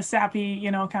like a sappy,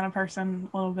 kind of person,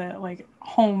 a little bit, like,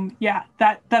 home. Yeah,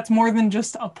 that's more than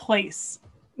just a place.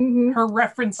 Her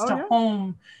reference to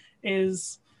home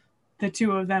is the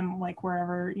two of them, like,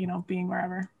 wherever, being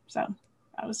wherever. So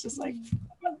I was just like,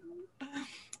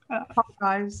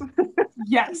 guys.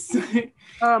 Yes.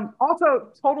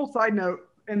 Also, total side note,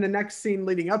 in the next scene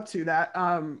leading up to that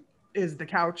is the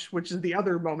couch, which is the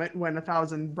other moment when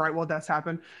 1,000 Brightwell deaths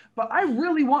happen. But I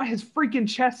really want his freaking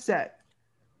chess set.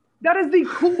 That is the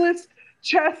coolest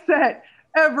chess set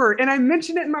ever. And I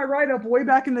mentioned it in my write-up way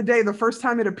back in the day, the first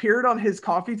time it appeared on his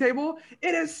coffee table.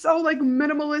 It is so like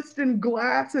minimalist and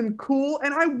glass and cool,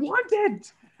 and I want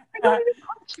it. I don't even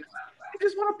touch it. I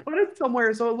just want to put it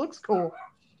somewhere so it looks cool.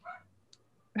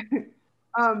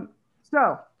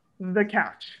 So the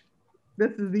couch.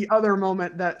 This is the other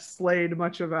moment that slayed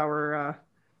much of our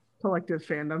collective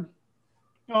fandom.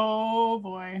 Oh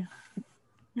boy.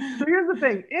 So here's the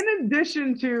thing. In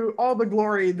addition to all the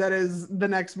glory that is the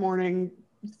next morning,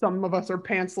 some of us are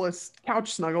pantsless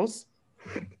couch snuggles.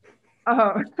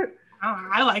 I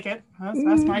like it.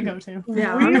 That's my go-to.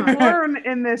 Yeah. We learn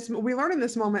in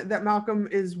this moment that Malcolm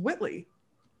is Whitley,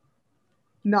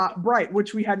 not Bright,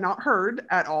 which we had not heard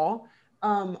at all.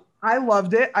 I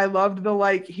loved it. I loved the,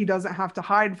 like, he doesn't have to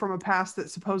hide from a past that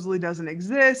supposedly doesn't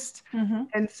exist.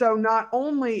 And so not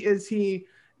only is he,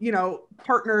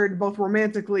 partnered both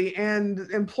romantically and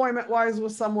employment-wise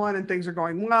with someone, and things are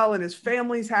going well, and his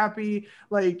family's happy.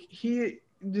 Like, he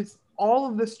just, all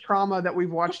of this trauma that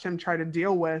we've watched him try to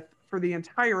deal with for the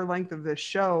entire length of this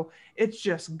show, it's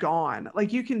just gone.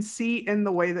 Like you can see in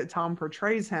the way that Tom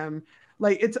portrays him,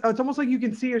 like it's almost like you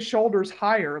can see his shoulders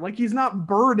higher. Like he's not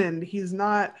burdened. He's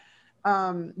not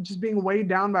just being weighed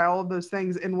down by all of those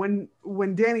things. And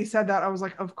when Danny said that, I was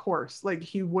like, of course, like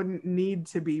he wouldn't need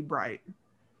to be bright.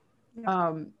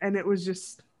 And it was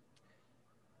just,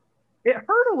 it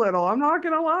hurt a little, I'm not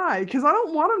gonna lie, because I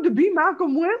don't want him to be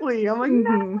Malcolm Whitley. I'm like,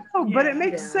 no, but it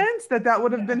makes sense that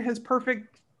would have been his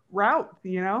perfect route,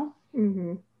 you know.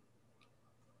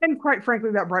 And quite frankly,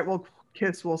 that Brightwell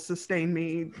kiss will sustain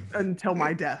me until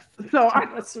my death. So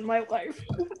that's in my life.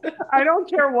 I don't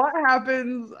care what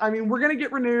happens. I mean, we're gonna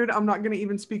get renewed. I'm not gonna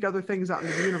even speak other things out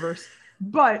into the universe,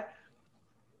 but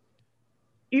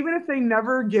even if they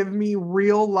never give me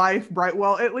real life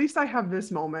Brightwell, at least I have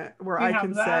this moment where I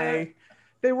can say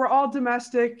they were all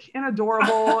domestic and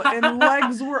adorable and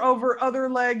legs were over other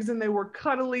legs and they were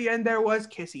cuddly and there was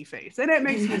kissy face. And it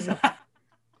makes me so happy.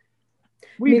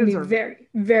 Made me very,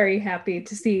 very happy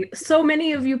to see so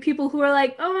many of you people who are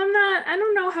like, oh, I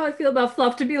don't know how I feel about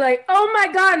Fluff, to be like, oh my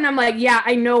God. And I'm like, yeah,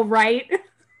 I know, right?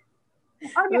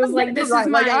 It was like, this is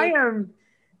my... Like,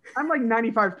 I'm like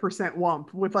 95%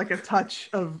 Wump with like a touch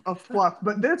of Fluff,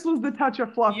 but this was the touch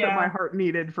of Fluff that my heart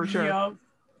needed for sure.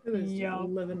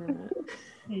 Living in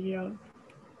it.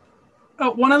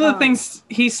 Oh, one of the things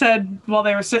he said while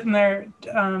they were sitting there,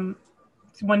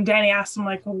 when Danny asked him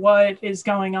like, what is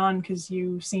going on, because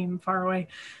you seem far away,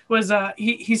 was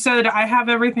he said, I have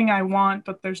everything I want,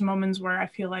 but there's moments where I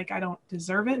feel like I don't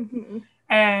deserve it.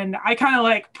 And I kind of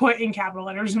like put in capital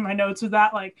letters in my notes with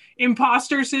that, like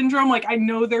imposter syndrome. Like I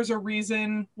know there's a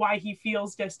reason why he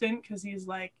feels distant, because he's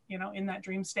like, you know, in that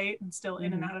dream state and still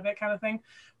in and out of it kind of thing.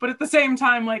 But at the same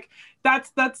time, like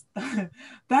that's that's the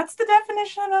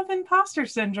definition of imposter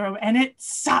syndrome, and it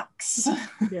sucks.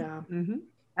 Yeah.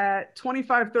 At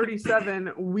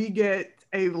 25:37, we get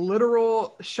a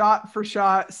literal shot for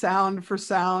shot, sound for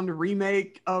sound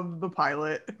remake of the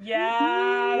pilot.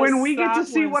 Yeah. When we get to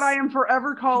see what I am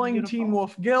forever calling beautiful. Teen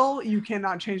Wolf Gil, you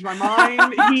cannot change my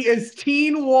mind. He is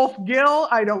Teen Wolf Gil.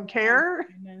 I don't care.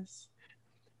 Oh,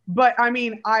 but I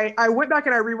mean, I went back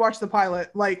and I rewatched the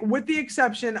pilot, like with the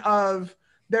exception of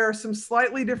there are some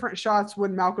slightly different shots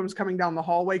when Malcolm's coming down the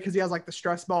hallway because he has like the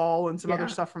stress ball and some other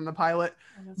stuff from the pilot.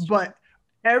 But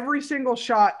every single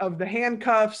shot of the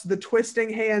handcuffs, the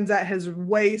twisting hands at his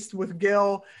waist with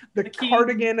Gil, the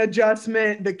cardigan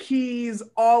adjustment, the keys,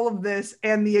 all of this,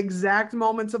 and the exact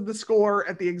moments of the score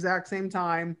at the exact same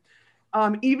time.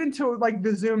 Even to like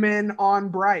the zoom in on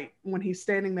Bright when he's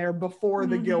standing there before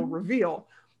the Gil reveal.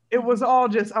 It was all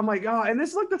just, I'm like, oh, and this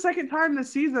is like the second time this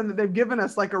season that they've given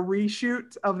us like a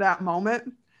reshoot of that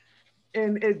moment.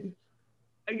 And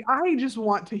I just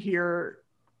want to hear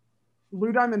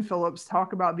Lou Diamond Phillips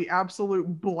talk about the absolute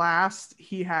blast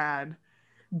he had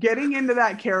getting into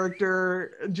that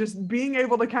character, just being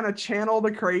able to kind of channel the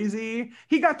crazy.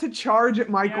 He got to charge at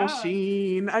Michael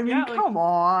Sheen. I mean, come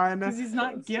on. Because he's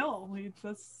not Gil.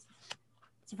 It's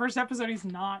the first episode he's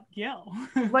not Gil.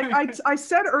 Like I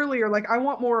said earlier, like I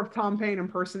want more of Tom Paine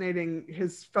impersonating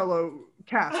his fellow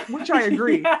cast, which I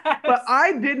agree. But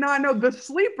I did not know the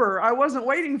sleeper I wasn't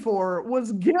waiting for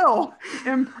was Gil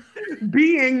and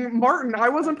being Martin. I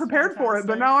wasn't prepared for it,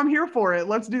 but now I'm here for it.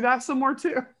 Let's do that some more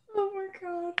too. Oh my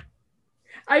God.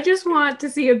 I just want to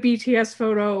see a BTS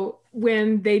photo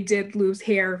when they did lose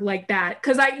hair like that.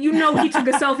 Because he took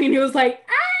a selfie and he was like,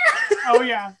 ah! Oh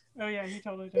yeah. Oh yeah, he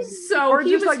totally did. So or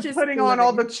he just was like putting on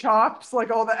all the chops,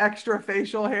 like all the extra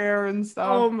facial hair and stuff.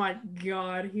 Oh my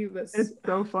God, it's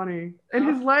so funny. And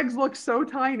his legs look so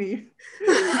tiny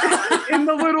in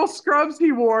the little scrubs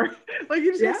he wore. Like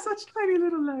he just has such tiny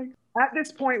little legs. At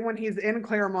this point, when he's in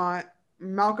Claremont,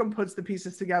 Malcolm puts the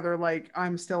pieces together like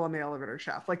I'm still in the elevator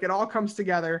shaft. Like it all comes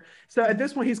together. So at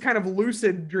this point, he's kind of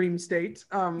lucid dream state.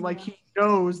 Like he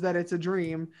knows that it's a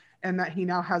dream and that he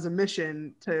now has a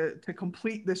mission to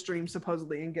complete this dream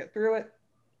supposedly and get through it.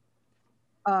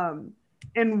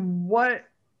 And what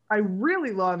I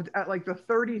really loved at like the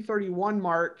 30-31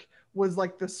 mark was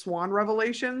like the Swan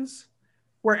revelations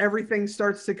where everything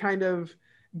starts to kind of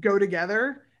go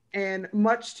together. And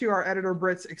much to our editor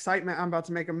Britt's excitement, I'm about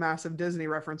to make a massive Disney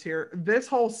reference here. This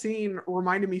whole scene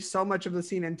reminded me so much of the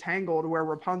scene in Tangled where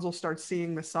Rapunzel starts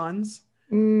seeing the suns.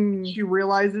 She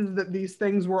realizes that these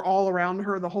things were all around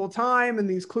her the whole time and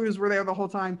these clues were there the whole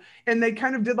time. And they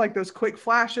kind of did like those quick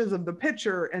flashes of the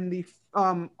picture and the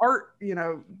art,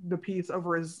 the piece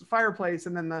over his fireplace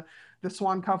and then the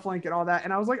swan cufflink and all that.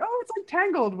 And I was like, oh, it's like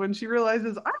Tangled when she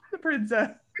realizes I'm the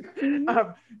princess.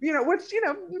 Which,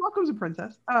 Malcolm's a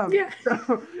princess.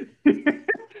 So,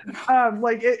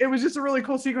 Like it was just a really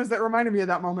cool sequence that reminded me of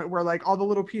that moment where like all the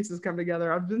little pieces come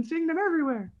together. I've been seeing them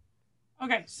everywhere.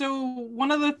 Okay, so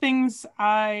one of the things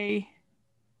I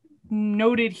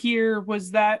noted here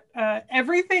was that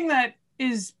everything that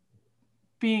is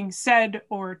being said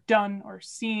or done or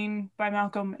seen by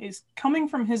Malcolm is coming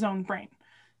from his own brain,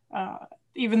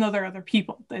 even though there are other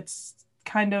people. It's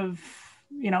kind of,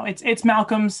 it's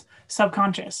Malcolm's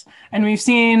subconscious, and we've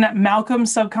seen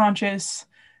Malcolm's subconscious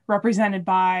represented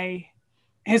by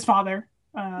his father.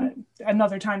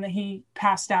 Another time that he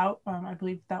passed out, I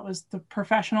believe that was the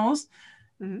professionals.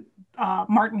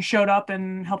 Mm-hmm. Martin showed up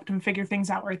and helped him figure things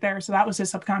out right there. So that was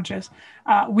his subconscious.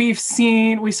 We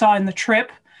saw in the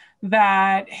trip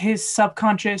that his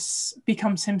subconscious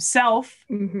becomes himself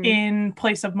in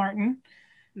place of Martin.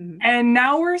 Mm-hmm. And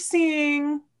now we're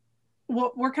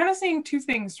kind of seeing two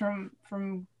things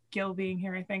from Gil being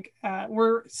here, I think.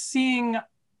 We're seeing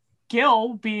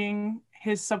Gil being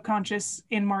his subconscious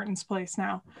in Martin's place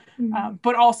now. Mm-hmm.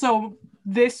 But also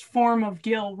this form of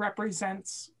Gil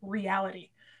represents reality,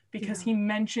 because he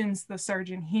mentions the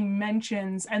surgeon,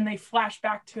 and they flash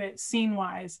back to it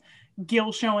scene-wise,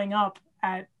 Gil showing up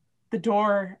at the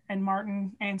door and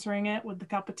Martin answering it with the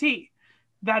cup of tea.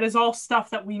 That is all stuff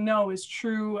that we know is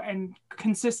true and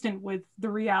consistent with the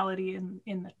reality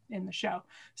in the show.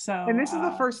 So, and this is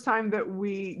the first time that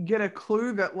we get a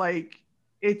clue that like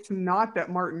it's not that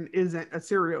Martin isn't a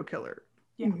serial killer.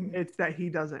 Yeah. It's that he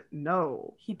doesn't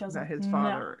know that his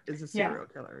father is a serial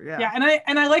killer. Yeah. Yeah.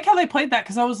 And I like how they played that,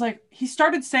 because I was like, he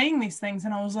started saying these things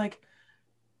and I was like,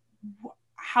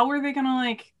 how are they gonna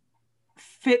like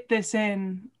fit this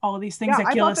in, all of these things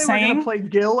that Gil is saying? I thought they were gonna play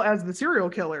Gil as the serial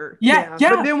killer. Yeah.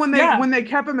 But then when they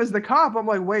kept him as the cop, I'm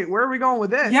like, wait, where are we going with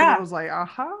this? Yeah. And I was like,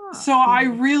 aha. So I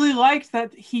really liked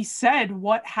that he said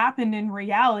what happened in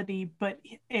reality, but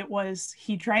it was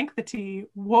he drank the tea,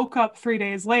 woke up 3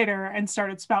 days later, and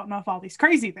started spouting off all these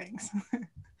crazy things.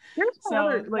 Here's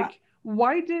another,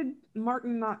 why did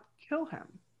Martin not kill him?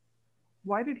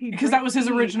 Why did he? Because that was his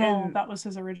original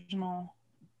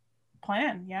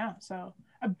plan. Yeah. So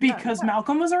because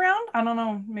Malcolm was around, I don't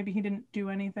know, maybe he didn't do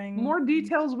anything. More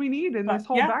details we need in this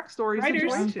whole backstory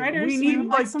situation. We need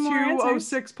like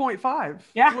 206.5.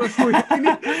 Yeah.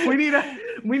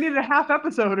 we need a half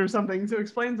episode or something to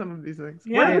explain some of these things.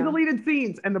 Where are the deleted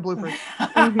scenes and the bloopers?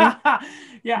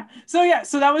 Yeah.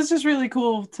 So that was just really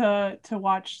cool to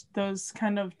watch those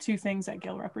kind of two things that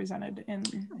Gil represented in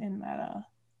that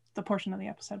the portion of the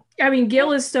episode. I mean,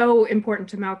 Gil is so important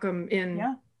to Malcolm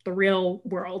in the real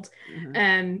world,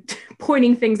 and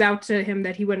pointing things out to him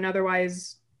that he wouldn't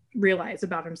otherwise realize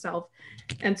about himself.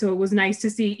 And so it was nice to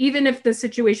see, even if the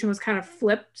situation was kind of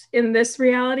flipped in this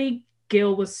reality,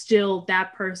 Gil was still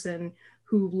that person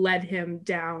who led him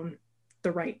down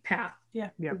the right path. Yeah.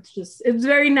 It's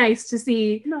very nice to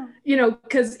see,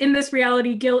 because in this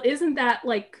reality, Gil isn't that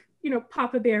like,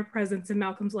 Papa Bear presence in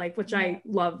Malcolm's life, which I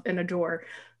love and adore,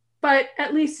 but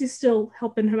at least he's still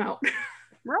helping him out.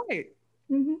 Right.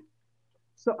 Mm-hmm.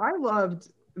 So I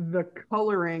loved the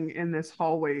coloring in this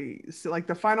hallway. So like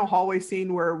the final hallway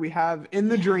scene where we have in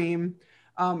the dream,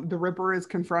 the Ripper is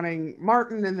confronting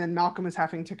Martin, and then Malcolm is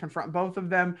having to confront both of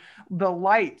them. The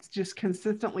lights just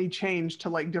consistently change to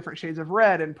like different shades of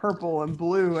red and purple and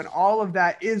blue, and all of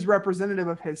that is representative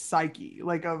of his psyche,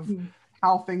 like of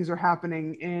how things are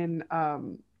happening in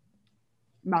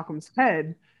Malcolm's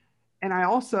head. And I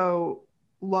also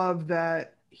love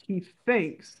that he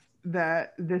thinks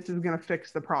that this is going to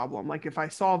fix the problem. Like if I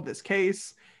solve this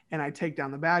case and I take down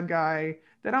the bad guy,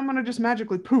 then I'm going to just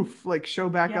magically poof, like show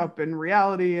back up in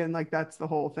reality. And like, that's the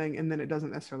whole thing. And then it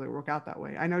doesn't necessarily work out that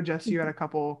way. I know, Jess, you had a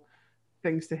couple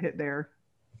things to hit there.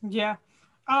 Yeah.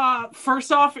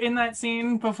 First off, in that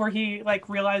scene, before he like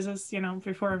realizes,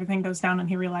 before everything goes down and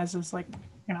he realizes like,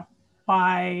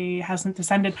 why hasn't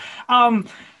descended.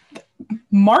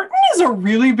 Martin is a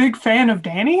really big fan of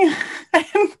Danny, and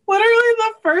literally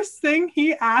the first thing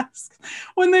he asks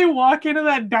when they walk into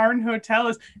that darn hotel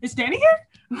is Danny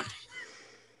here?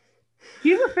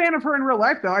 He's a fan of her in real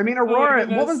life, though. I mean, Aurora,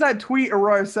 what was that tweet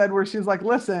Aurora said where she's like,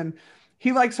 listen,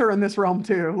 he likes her in this realm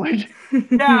too. Like,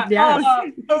 he's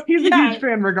a huge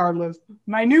fan regardless.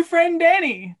 My new friend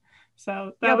Danny.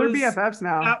 So they're BFFs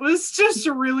now. That was just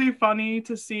really funny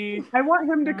to see. I want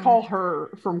him to call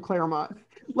her from Claremont.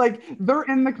 Like they're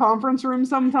in the conference room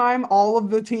sometime, all of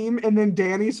the team, and then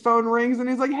Danny's phone rings and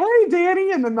he's like, "Hey,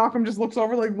 Danny," and then Malcolm just looks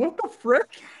over like, "What the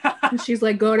frick?" And she's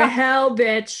like, "Go to hell,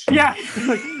 bitch." Yeah.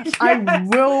 Like, I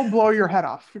will blow your head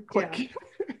off. Click.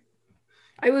 Yeah.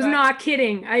 I was not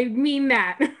kidding. I mean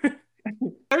that.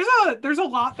 There's a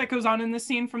lot that goes on in this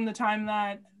scene from the time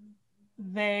that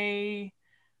they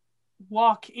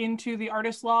walk into the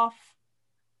artist loft,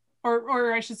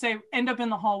 or I should say end up in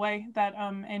the hallway that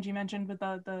Angie mentioned with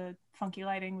the funky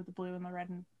lighting with the blue and the red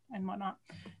and whatnot.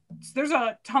 So there's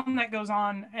a ton that goes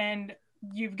on, and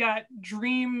you've got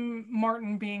Dream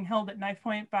Martin being held at knife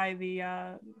point by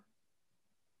the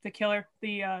killer,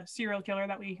 the serial killer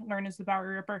that we learn is the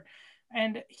Bowery Ripper,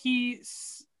 and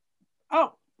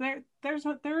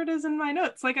there it is in my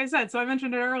notes. Like I said, so I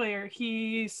mentioned it earlier.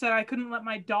 He said I couldn't let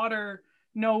my daughter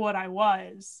know what I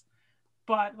was,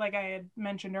 but like I had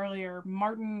mentioned earlier,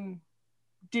 Martin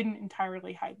didn't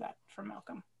entirely hide that from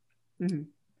Malcolm. Mm-hmm.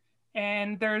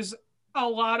 And there's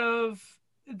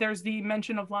the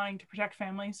mention of lying to protect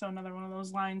family, so another one of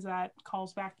those lines that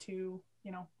calls back to,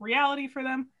 you know, reality for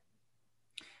them.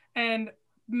 And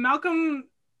Malcolm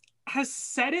has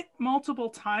said it multiple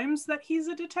times that he's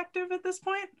a detective at this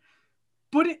point,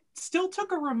 but it still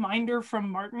took a reminder from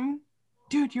Martin,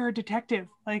 dude, you're a detective.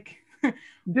 Like,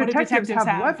 detectives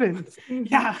have weapons.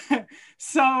 Yeah.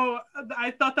 So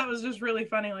I thought that was just really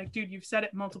funny. Like, dude, you've said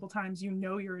it multiple times. You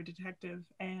know you're a detective.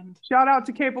 And shout out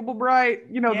to Capable Bright.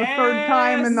 You know, the third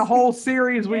time in the whole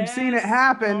series we've seen it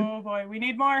happen. Oh boy, we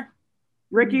need more.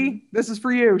 Ricky, this is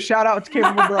for you. Shout out to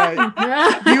Capable Bright.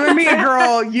 You and me,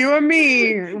 girl. You and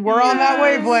me. We're on that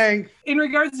wavelength. In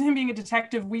regards to him being a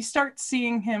detective, we start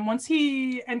seeing him, once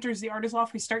he enters the artist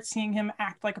loft, we start seeing him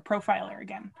act like a profiler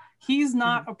again. He's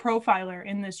not a profiler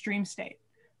in this dream state,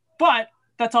 but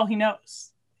that's all he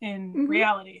knows in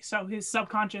reality. So his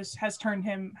subconscious has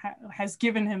has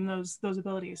given him those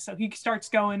abilities. So he starts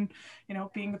going, you know,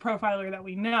 being the profiler that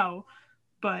we know,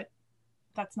 but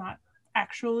that's not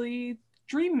actually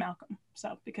Dream Malcolm.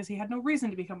 So because he had no reason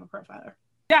to become a profiler.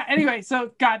 Yeah, anyway,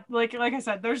 so God, like I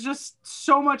said, there's just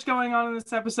so much going on in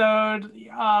this episode.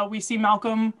 We see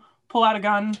Malcolm pull out a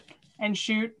gun and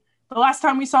shoot. The last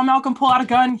time we saw Malcolm pull out a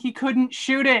gun, he couldn't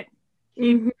shoot it.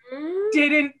 He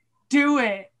didn't do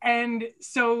it. And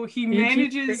so he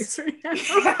manages...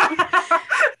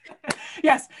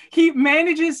 Yes, he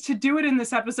manages to do it in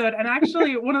this episode. And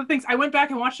actually, one of the things, I went back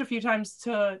and watched a few times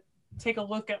to take a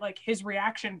look at like his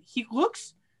reaction. He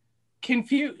looks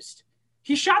confused.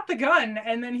 He shot the gun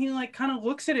and then he like kind of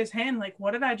looks at his hand like,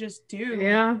 what did I just do?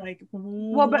 Yeah. Like,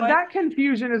 well, but that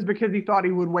confusion is because he thought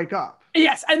he would wake up.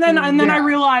 Yes, and then I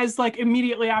realized like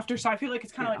immediately after, so I feel like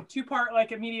it's kind of like a two-part,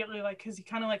 like immediately, like because he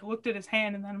kind of like looked at his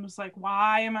hand and then was like,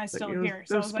 why am I still here?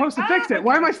 So I was supposed like, to fix it.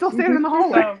 Why am I still standing in the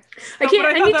hallway?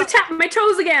 I need to tap my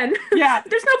toes again. Yeah.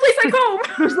 There's no place like home.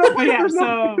 There's no place. Yeah,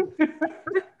 so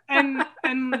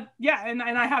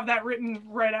and I have that written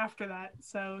right after that.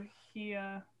 So he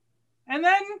and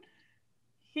then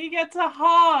he gets a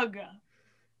hug.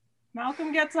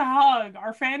 Malcolm gets a hug.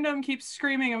 Our fandom keeps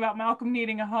screaming about Malcolm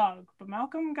needing a hug, but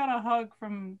Malcolm got a hug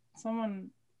from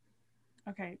someone.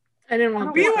 Okay. I didn't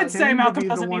want. We would say Malcolm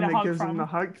doesn't need a hug from. The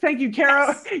hug. Thank you,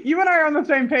 Kara. Yes. You and I are on the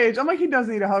same page. I'm like, he does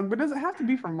need a hug, but does it have to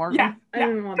be from Martin? Yeah. I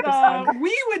didn't want this hug.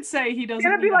 We would say he doesn't.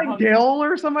 Can it be like Gil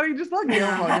or somebody? Just let Gil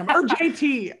hug him. Or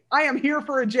JT. I am here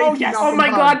for a JT. Oh yes. Oh my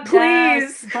God!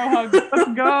 Please. Yes. Bro hug.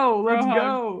 Let's go. Let's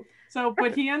go. So,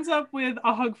 but he ends up with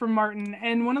a hug from Martin.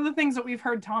 And one of the things that we've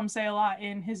heard Tom say a lot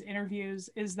in his interviews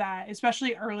is that,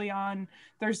 especially early on,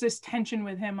 there's this tension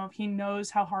with him of he knows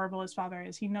how horrible his father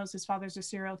is. He knows his father's a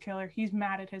serial killer. He's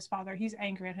mad at his father. He's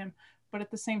angry at him. But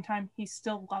at the same time, he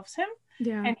still loves him.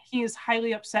 Yeah. And he is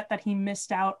highly upset that he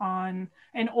missed out on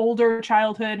an older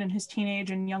childhood and his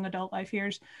teenage and young adult life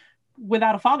years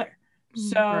without a father.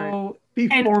 So the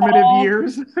formative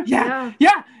years. Yeah.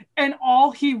 And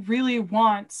all he really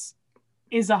wants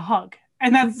is a hug.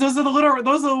 And those are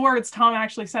the words Tom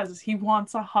actually says, is he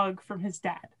wants a hug from his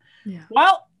dad. Yeah.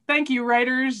 Well, thank you,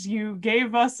 writers. You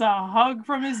gave us a hug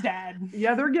from his dad.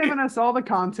 Yeah, they're giving us all the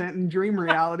content in dream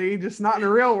reality, just not in the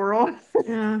real world.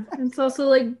 Yeah. It's also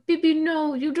like, baby,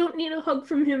 no, you don't need a hug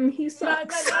from him. He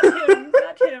sucks.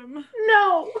 Not him.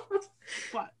 No.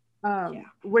 But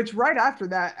which right after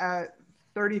that at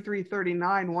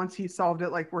 33-39, once he solved it,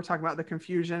 like we're talking about the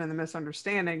confusion and the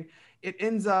misunderstanding, it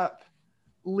ends up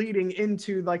leading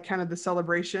into like kind of the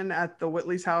celebration at the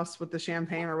Whitley's house with the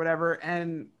champagne or whatever,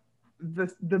 and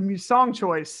the song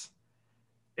choice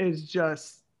is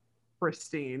just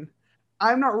pristine.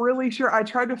 I'm not really sure. I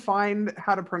tried to find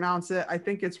how to pronounce it. I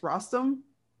think it's Rostam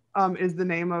is the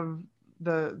name of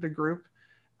the group,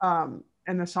 and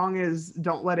the song is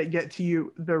Don't Let It Get to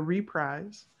You, the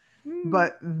reprise.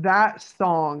 But that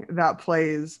song that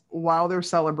plays while they're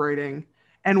celebrating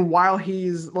and while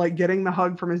he's like getting the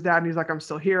hug from his dad and he's like, I'm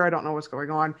still here, I don't know what's going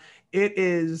on,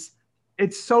 it's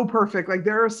so perfect. Like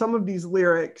there are some of these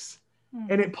lyrics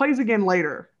and it plays again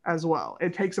later as well.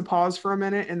 It takes a pause for a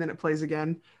minute and then it plays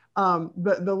again.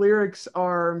 But the lyrics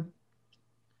are,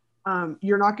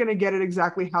 You're not going to get it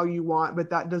exactly how you want, but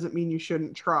that doesn't mean you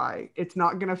shouldn't try. It's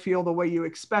not going to feel the way you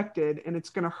expected, and it's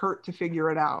going to hurt to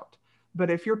figure it out. But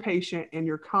if you're patient and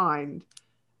you're kind,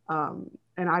 and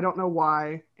I don't know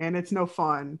why, and it's no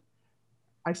fun,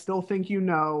 I still think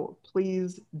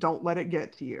please don't let it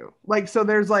get to you. Like, so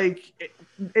there's like,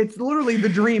 it's literally the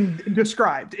dream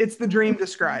described. It's the dream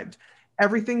described.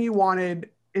 Everything you wanted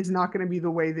is not going to be the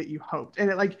way that you hoped.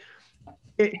 And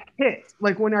it hit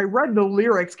like when I read the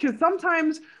lyrics, because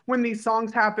sometimes when these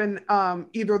songs happen,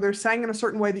 either they're sang in a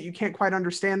certain way that you can't quite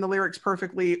understand the lyrics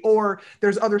perfectly, or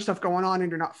there's other stuff going on and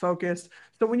you're not focused.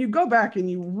 So when you go back and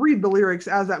you read the lyrics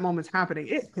as that moment's happening,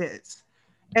 it hits.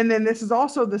 And then this is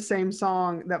also the same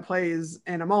song that plays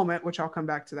in a moment, which I'll come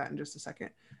back to that in just a second.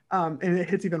 And it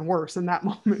hits even worse in that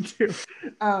moment too.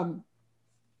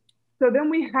 So then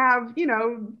we have,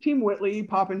 Team Whitley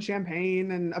popping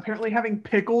champagne and apparently having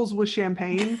pickles with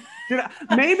champagne.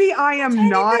 Maybe I am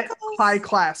not high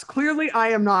class. Clearly I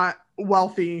am not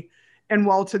wealthy and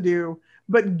well-to-do,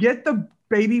 but get the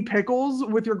baby pickles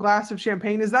with your glass of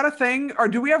champagne. Is that a thing? Or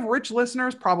do we have rich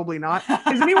listeners? Probably not.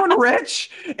 Is anyone rich?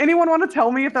 Anyone want to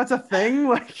tell me if that's a thing?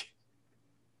 Like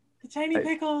the tiny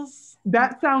pickles.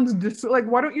 That sounds like,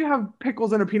 why don't you have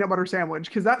pickles in a peanut butter sandwich?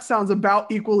 Because that sounds about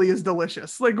equally as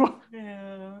delicious. Like,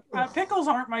 yeah, pickles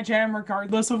aren't my jam,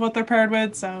 regardless of what they're paired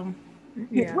with. So,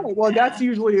 yeah. Right. Well, that's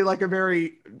usually like a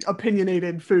very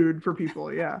opinionated food for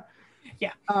people. Yeah.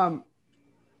 Yeah.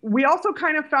 We also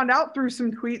kind of found out through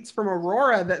some tweets from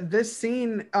Aurora that this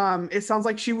scene, it sounds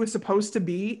like she was supposed to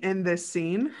be in this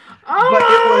scene, but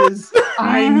it was,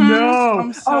 I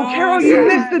know. Carol, you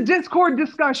missed the Discord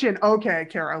discussion. Okay,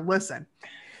 Carol, listen.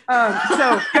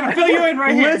 So gonna fill you in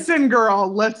right here. Listen,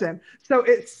 girl, listen. So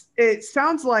it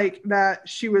sounds like that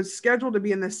she was scheduled to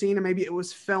be in this scene and maybe it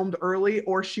was filmed early,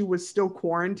 or she was still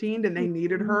quarantined and they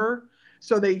needed her.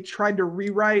 So they tried to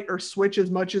rewrite or switch as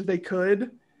much as they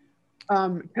could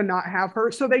to not have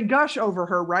her. So they gush over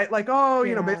her, right? Like,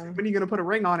 basically, when are you going to put a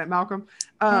ring on it, Malcolm?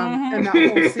 And that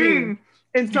whole scene.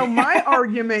 And so my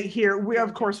argument here, we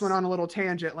of course went on a little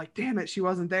tangent, like, damn it, she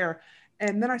wasn't there.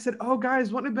 And then I said, oh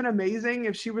guys, wouldn't it have been amazing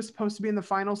if she was supposed to be in the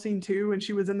final scene too, and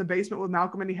she was in the basement with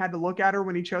Malcolm and he had to look at her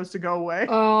when he chose to go away?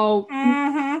 Oh,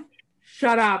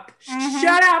 shut up.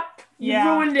 Shut up. You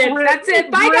ruined it. That's it.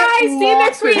 Bye, Britt, guys. See you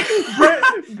next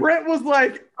week. Britt was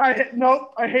like, I hate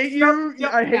you. I hate you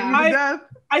to death.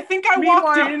 I think I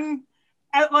walked in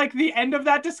at like the end of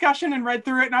that discussion and read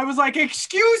through it, and I was like,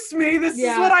 excuse me, this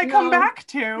is what I come back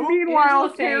to. Meanwhile,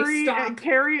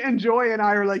 Carrie and Joy and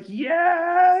I are like,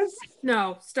 yes.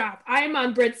 No, stop. I am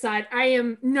on Britt's side. How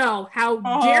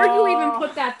dare you even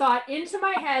put that thought into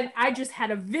my head? I just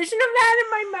had a vision of that in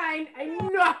my mind.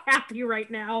 I'm not happy right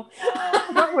now.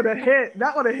 That would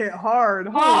have hit hard.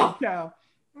 Holy cow.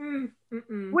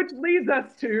 Which leads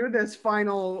us to this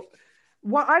final,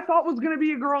 what I thought was going to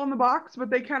be a girl in the box, but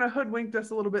they kind of hoodwinked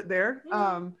us a little bit there.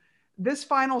 This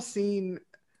final scene,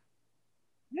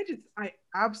 I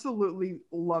absolutely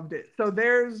loved it. So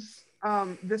there's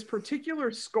this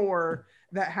particular score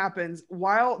that happens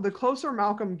while the closer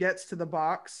Malcolm gets to the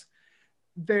box,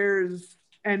 there's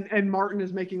and Martin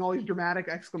is making all these dramatic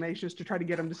exclamations to try to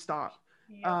get him to stop.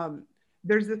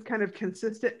 There's this kind of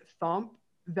consistent thump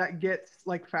that gets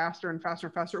like faster and faster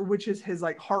and faster, which is his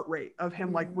like heart rate of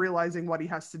him like realizing what he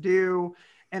has to do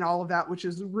and all of that, which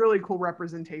is really cool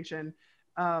representation.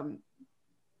 And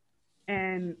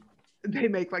they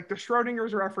make like the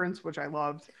Schrodinger's reference, which I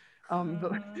loved.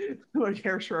 Like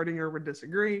Herr Schrodinger would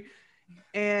disagree.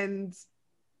 And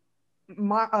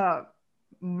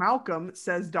Malcolm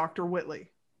says Dr. Whitley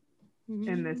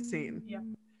in this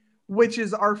scene. Which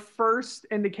is our first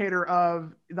indicator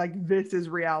of like, this is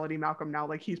reality Malcolm now.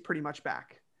 Like he's pretty much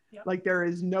back. Like there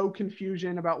is no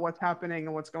confusion about what's happening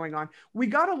and what's going on. We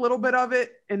got a little bit of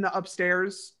it in the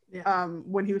upstairs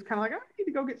when he was kind of like, I need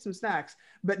to go get some snacks.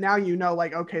 But now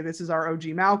like, okay, this is our OG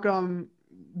Malcolm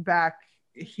back.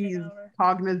 He's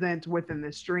cognizant within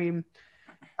this stream.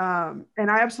 And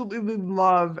I absolutely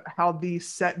love how the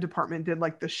set department did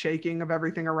like the shaking of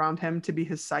everything around him to be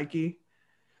his psyche.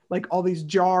 Like all these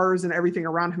jars and everything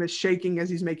around him is shaking as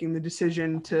he's making the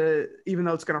decision to, even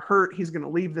though it's going to hurt, he's going to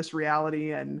leave this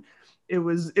reality. And it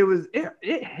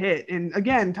hit. And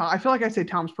again, Tom, I feel like I say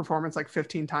Tom's performance like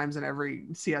 15 times in every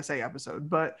CSA episode,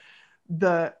 but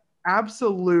the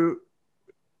absolute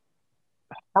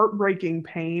heartbreaking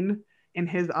pain in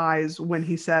his eyes when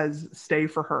he says, stay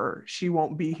for her, she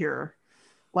won't be here.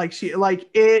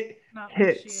 It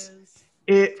hits.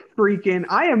 It freaking,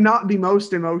 I am not the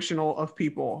most emotional of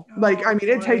people.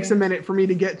 It takes a minute for me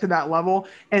to get to that level,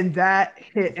 and that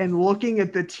hit, and looking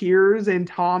at the tears in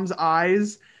Tom's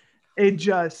eyes, it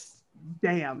just,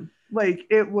 damn, like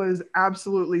it was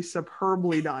absolutely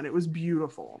superbly done. It was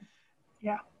beautiful.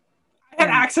 Yeah. I had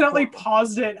accidentally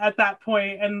paused it at that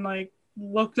point and like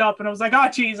looked up and I was like, oh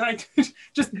geez, I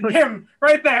just him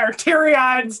right there,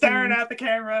 teary-eyed, staring at the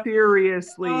camera.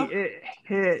 Seriously, it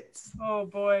hits. Oh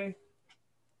boy.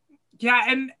 Yeah,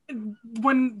 and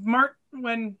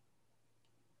when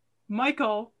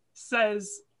Michael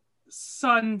says,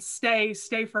 son, stay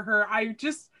for her,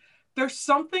 there's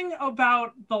something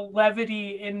about the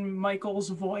levity in Michael's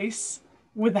voice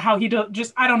with how he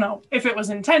I don't know if it was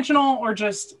intentional or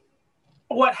just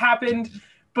what happened,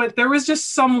 but there was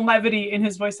just some levity in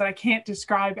his voice that I can't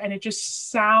describe, and it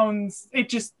just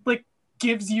like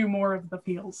gives you more of the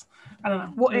feels. I don't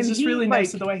know. Well, it was just really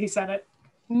nice of the way he said it.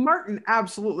 Martin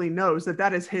absolutely knows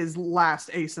that is his last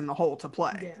ace in the hole to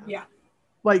play. Yeah.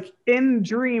 Like in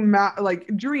Dream,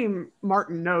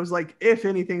 Martin knows like if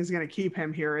anything's going to keep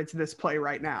him here, it's this play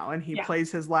right now, and he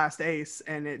plays his last ace,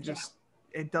 and it just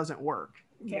it doesn't work.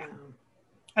 Yeah.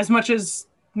 As much as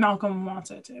Malcolm wants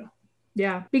it to.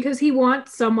 Yeah, because he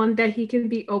wants someone that he can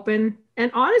be open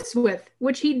and honest with,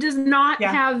 which he does not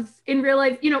have in real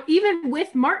life. Even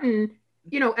with Martin,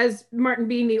 as Martin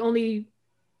being the only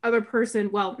other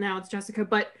person, well, now it's Jessica,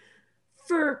 but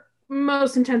for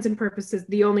most intents and purposes,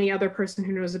 the only other person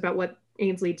who knows about what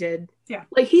Ainsley did. Yeah.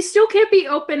 Like, he still can't be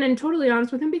open and totally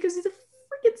honest with him because he's a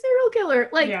freaking serial killer.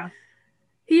 Like,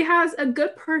 he has a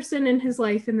good person in his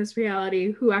life in this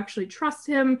reality who actually trusts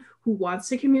him, who wants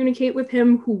to communicate with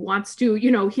him, who wants to,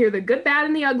 hear the good, bad,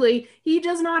 and the ugly. He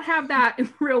does not have that in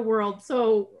the real world.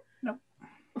 So, no.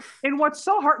 And what's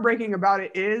so heartbreaking about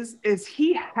it is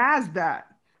he has that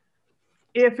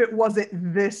if it wasn't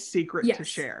this secret to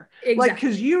share. Exactly. Like,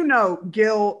 because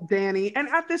Gil, Danny, and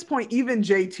at this point, even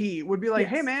JT would be like,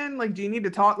 hey man, like, do you need to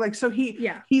talk? Like, so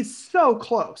he's so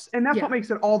close. And that's what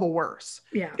makes it all the worse.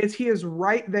 Yeah. Is he is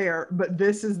right there, but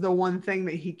this is the one thing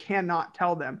that he cannot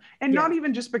tell them. And not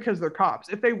even just because they're cops.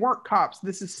 If they weren't cops,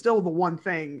 this is still the one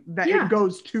thing that it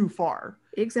goes too far.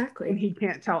 Exactly. And he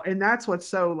can't tell. And that's what's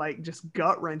so like just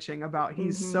gut wrenching about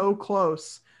he's so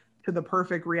close to the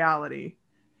perfect reality.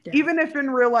 Yeah. Even if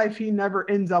in real life he never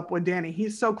ends up with Danny,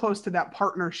 he's so close to that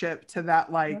partnership, to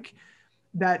that like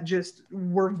that just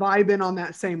we're vibing on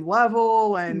that same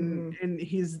level, and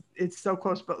it's so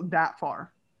close but that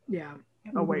far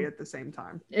away at the same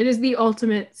time. It is the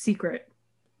ultimate secret.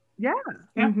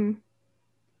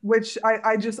 Which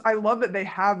I love that they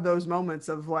have those moments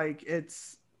of like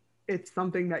it's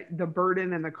something that the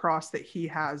burden and the cross that he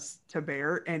has to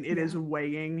bear, and it is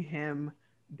weighing him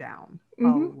down a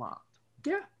lot.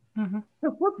 Yeah.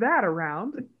 So flip that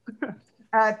around.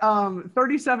 At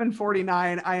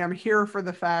 37:49, I am here for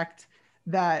the fact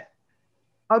that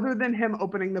other than him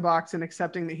opening the box and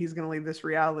accepting that he's going to leave this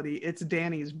reality, it's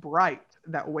Danny's Bright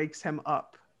that wakes him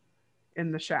up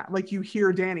in the shaft. Like, you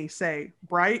hear Danny say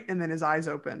Bright, and then his eyes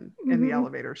open in the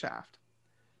elevator shaft.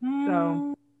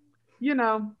 So,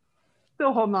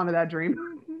 still holding on to that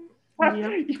dream.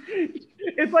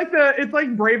 It's like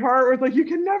Braveheart, where it's like, you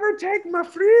can never take my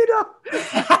freedom.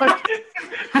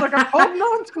 like I'm holding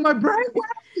on to my brain.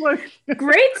 Like,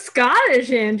 great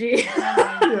Scottish, Angie.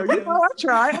 I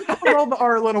tried. I rolled the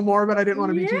R a little more, but I didn't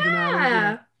want to be too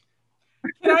dramatic.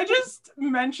 Can I just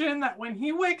mention that when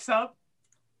he wakes up,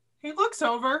 he looks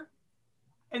over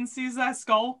and sees that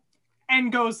skull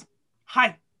and goes,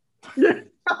 "Hi."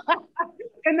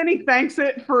 And then he thanks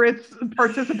it for its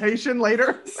participation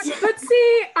later. But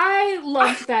see, I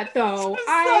loved that though.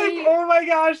 Oh my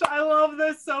gosh, I love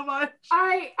this so much.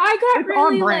 I got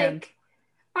really like,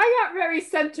 I got very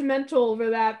sentimental over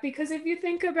that, because if you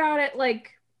think about it,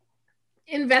 like,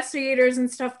 investigators and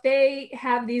stuff, they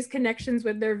have these connections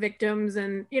with their victims,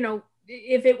 and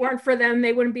if it weren't for them,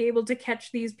 they wouldn't be able to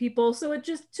catch these people. So it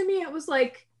just, to me, it was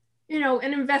like,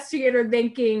 an investigator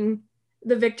thanking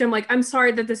the victim, like, I'm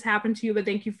sorry that this happened to you, but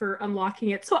thank you for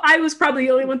unlocking it. So I was probably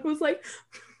the only one who was like,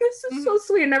 this is so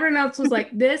sweet. And everyone else was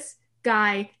like, this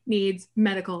guy needs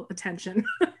medical attention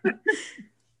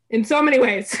in so many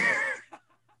ways.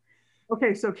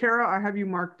 Okay, so Kara, I have you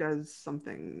marked as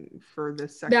something for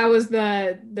this section. That was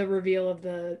the reveal of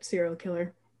the serial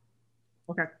killer.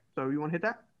 Okay, so you want to hit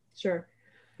that? Sure.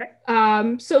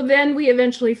 Okay. So then we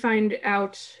eventually find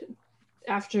out,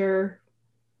 after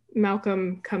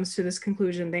Malcolm comes to this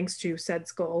conclusion thanks to said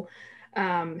skull,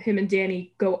 him and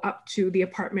Danny go up to the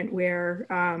apartment where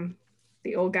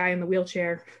the old guy in the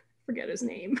wheelchair, forget his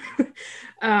name,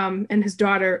 and his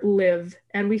daughter Liv.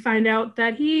 And we find out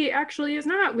that he actually is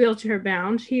not wheelchair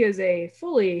bound. He is a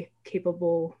fully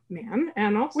capable man.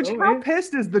 And also, which, how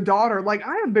pissed is the daughter? Like,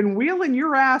 I have been wheeling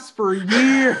your ass for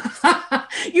years.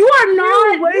 You are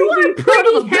not. You are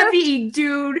pretty heavy,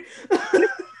 dude.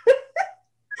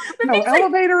 No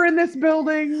elevator in this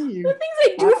building. The things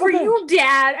I do for you,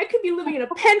 Dad. I could be living in a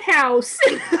penthouse.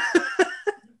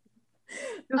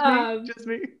 Just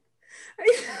me.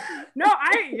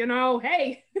 No,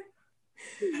 hey.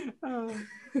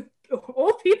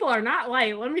 Old people are not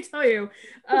light, let me tell you.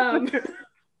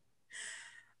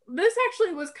 This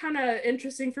actually was kind of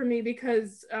interesting for me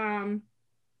because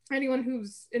anyone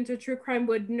who's into true crime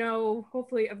would know,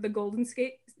 hopefully, of the Golden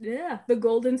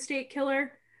State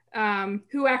Killer,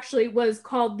 who actually was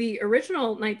called the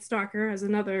original Night Stalker, as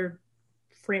another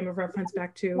frame of reference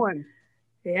back to.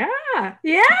 Yeah,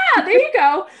 there you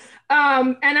go.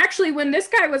 And actually, when this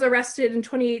guy was arrested in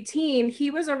 2018,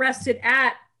 he was arrested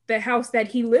at the house that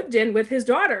he lived in with his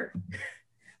daughter,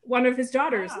 one of his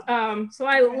daughters. Wow. So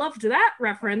I loved that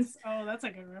reference. Oh, that's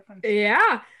a good reference.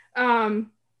 Yeah. And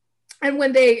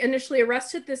when they initially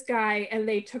arrested this guy and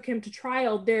they took him to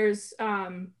trial, there's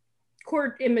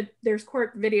court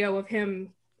video of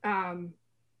him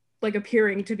like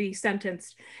appearing to be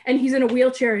sentenced, and he's in a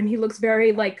wheelchair and he looks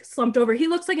very like slumped over. He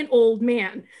looks like an old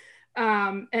man.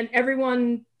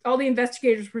 And all the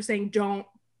investigators were saying, don't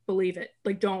believe it.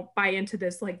 Like, don't buy into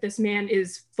this. Like, this man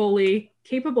is fully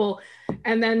capable.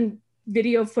 And then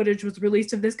video footage was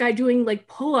released of this guy doing like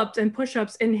pull-ups and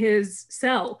push-ups in his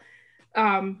cell.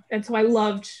 And so I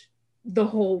loved the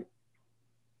whole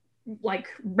like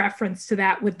reference to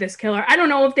that with this killer. I don't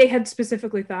know if they had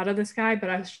specifically thought of this guy, but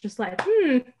I was just like,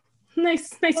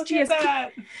 nice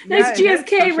GSK, nice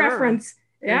GSK reference.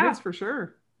 Sure. Yeah, it is for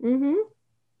sure. Mm-hmm.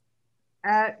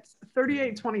 At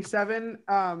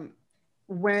 38:27,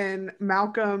 when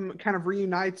Malcolm kind of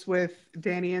reunites with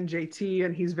Danny and JT,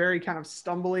 and he's very kind of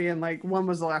stumbly and like, when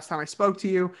was the last time I spoke to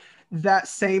you? That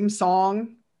same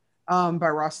song by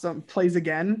Rostam plays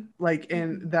again, like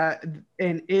in that,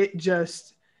 and it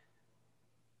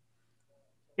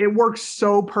works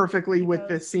so perfectly with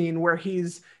this scene where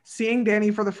he's seeing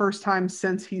Danny for the first time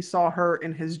since he saw her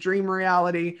in his dream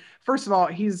reality. First of all,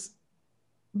 he's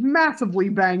massively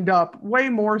banged up, way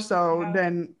more so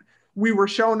than we were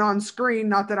shown on screen.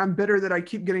 Not that I'm bitter that I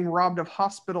keep getting robbed of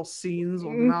hospital scenes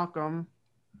with Malcolm.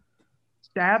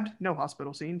 Stabbed? No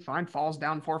hospital scene. Fine. Falls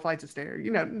down 4 flights of stairs.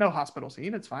 No hospital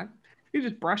scene. It's fine. You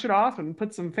just brush it off and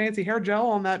put some fancy hair gel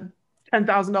on that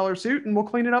 $10,000 suit and we'll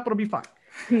clean it up. It'll be fine.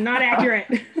 Not accurate.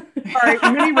 All right,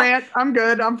 mini rant. I'm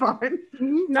good. I'm fine.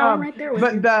 No, I'm right there with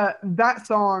you. But that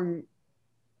song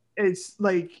is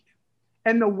like,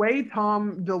 and the way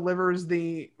Tom delivers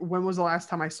when was the last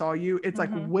time I saw you? It's like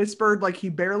whispered, like he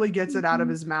barely gets it out of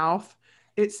his mouth.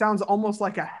 It sounds almost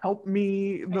like a help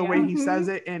me the way he says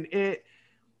it. And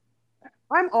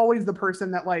I'm always the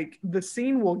person that like the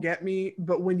scene will get me,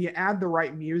 but when you add the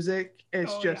right music,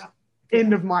 it's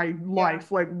end of my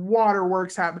life. Like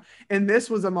waterworks happen. And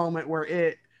this was a moment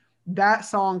where that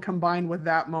song combined with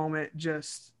that moment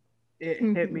just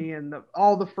hit me, and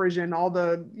all the frisson, all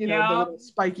the the little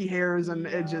spiky hairs, and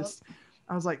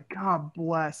I was like, God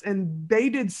bless. And they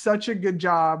did such a good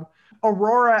job.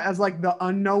 Aurora as like the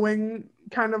unknowing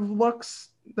kind of looks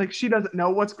like she doesn't know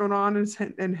what's going on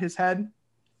in his head.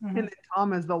 And then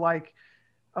Tom is the like,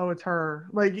 oh, it's her.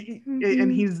 Like,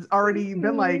 and he's already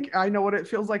been like, I know what it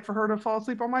feels like for her to fall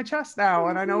asleep on my chest now.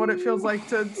 And I know what it feels like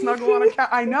to snuggle on a cat.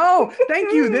 I know.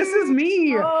 Thank you. This is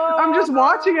me. I'm just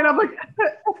watching it. I'm like,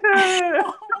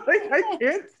 I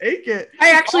can't take it.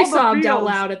 I actually sobbed out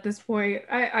loud at this point.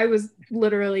 I was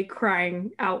literally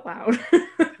crying out loud.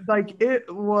 Like,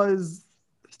 it was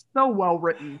so well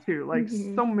written too. Like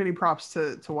so many props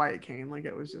to Wyatt Kane. Like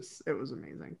it was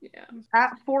amazing. Yeah.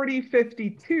 At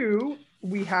 40:52,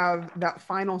 we have that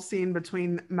final scene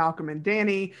between Malcolm and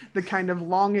Danny, the kind of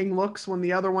longing looks when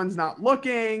the other one's not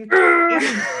looking.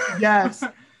 Yes.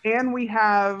 And we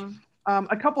have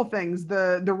a couple things.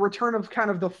 The return of kind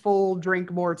of the full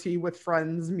drink more tea with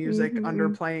friends music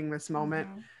underplaying this moment.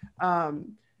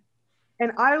 And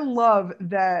I love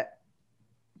that.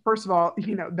 First of all,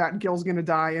 that Gil's going to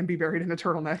die and be buried in a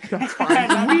turtleneck. That's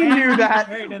fine. We knew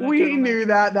that. We knew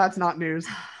that. That's not news.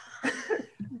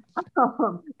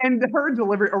 And her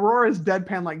delivery, Aurora's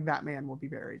deadpan, like, that man will be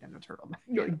buried in a turtleneck.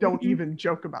 Like, don't even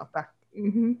joke about that.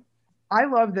 I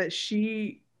love that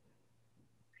she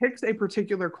picks a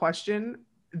particular question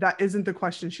that isn't the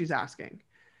question she's asking.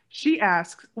 She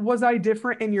asks, was I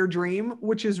different in your dream?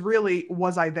 Which is really,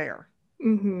 was I there?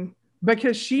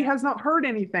 Because she has not heard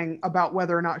anything about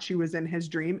whether or not she was in his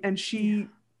dream. And she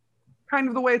kind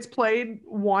of the way it's played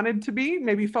wanted to be,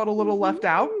 maybe felt a little left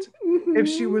out if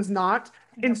she was not.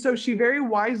 And so she very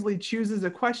wisely chooses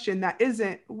a question that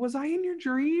isn't, was I in your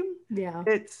dream? Yeah.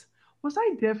 It's, was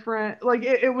I different? Like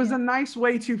it was a nice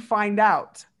way to find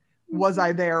out, was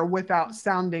I there, without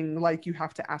sounding like you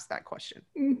have to ask that question.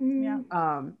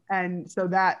 And so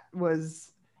that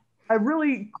was a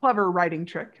really clever writing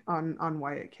trick on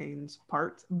Wyatt Kane's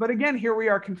part. But again, here we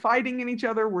are confiding in each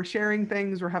other. We're sharing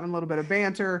things. We're having a little bit of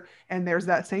banter. And there's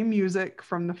that same music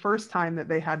from the first time that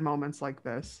they had moments like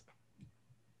this.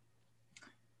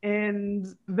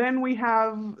 And then we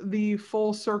have the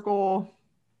full circle.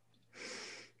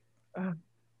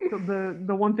 The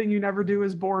one thing you never do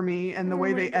is bore me. And the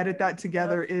way they edit that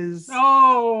together is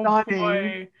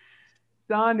stunning.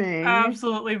 Stunning.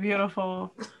 Absolutely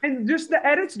beautiful. And just the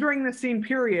edits during the scene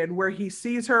period where he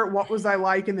sees her, what was I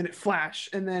like? And then it flash.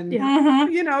 And then,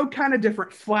 you know, kind of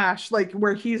different flash, like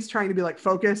where he's trying to be like,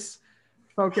 focus,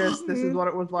 this is what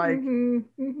it was like.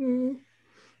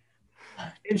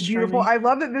 It's beautiful. I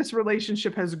love that this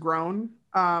relationship has grown.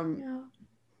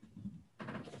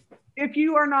 If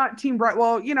you are not Team Bright,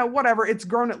 well, you know, whatever, it's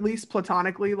grown at least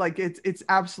platonically. Like it's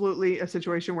absolutely a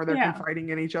situation where they're confiding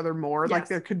in each other more. Like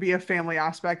there could be a family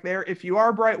aspect there. If you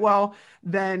are Brightwell,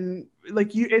 then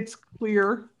like it's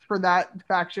clear for that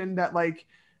faction that like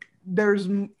there's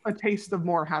a taste of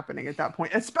more happening at that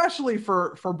point, especially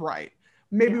for Bright.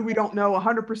 Maybe we don't know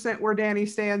 100% where Danny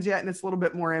stands yet, and it's a little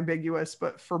bit more ambiguous,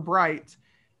 but for Bright,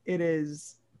 it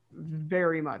is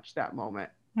very much that moment.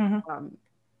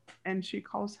 And she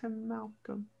calls him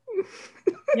Malcolm.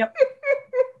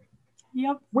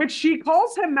 Yep. Which she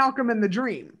calls him Malcolm in the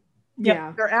dream.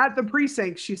 Yeah. They're at the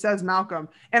precinct. She says Malcolm.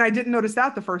 And I didn't notice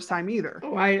that the first time either.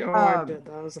 I did.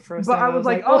 That was the first time. But I was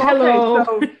like, oh, hello.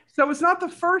 Okay. So it's not the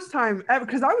first time,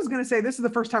 because I was going to say this is the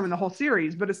first time in the whole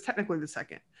series, but it's technically the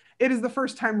second. It is the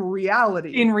first time in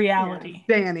reality.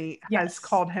 Danny has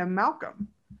called him Malcolm,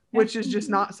 which is just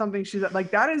not something she's like,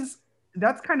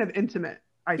 that's kind of intimate,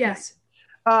 I think.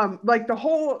 Like the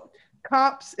whole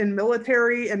cops and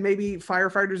military and maybe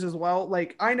firefighters as well.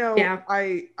 Like I know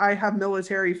I have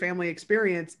military family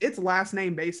experience. It's last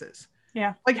name basis.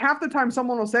 Yeah. Like half the time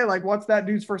someone will say like, what's that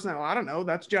dude's first name? Well, I don't know.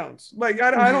 That's Jones. Like,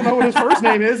 I don't know what his first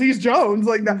name is. He's Jones,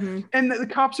 like that. And the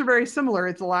cops are very similar.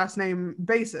 It's a last name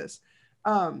basis.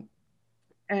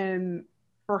 And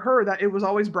for her that it was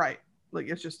always Bright. Like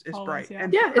it's always, Bright.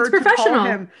 And it's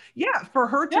professional. For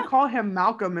her to call him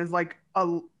Malcolm is like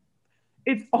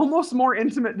it's almost more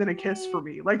intimate than a kiss for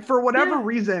me. Like for whatever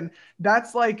reason,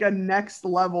 that's like a next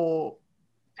level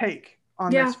take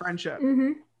on this friendship.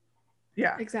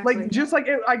 Yeah, exactly. Like just like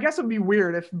I guess it would be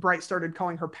weird if Bright started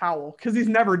calling her Powell, because he's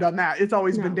never done that. It's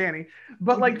always been Danny.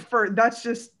 But like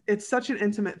it's such an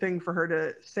intimate thing for her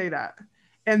to say that,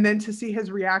 and then to see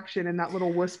his reaction and that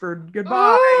little whispered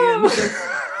goodbye. And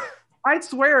I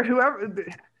swear, whoever.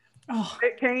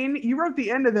 Kane, you wrote the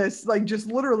end of this, like just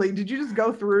literally, did you just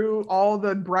go through all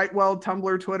the Brightwell,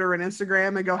 Tumblr, Twitter, and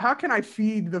Instagram and go, how can I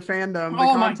feed the fandom?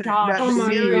 Oh my God.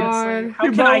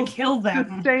 How can I kill them?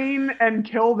 Sustain and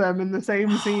kill them in the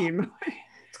same scene.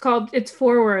 It's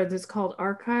 4 words. It's called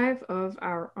Archive of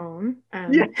Our Own.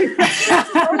 And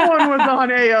someone was on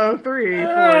AO3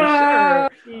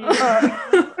 for sure.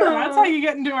 That's how you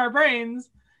get into our brains.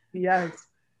 Yes.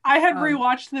 I had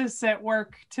rewatched this at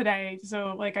work today,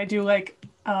 so like I do like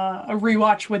a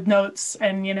rewatch with notes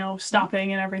and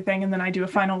stopping and everything, and then I do a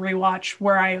final rewatch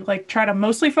where I like try to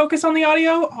mostly focus on the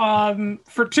audio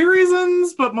for 2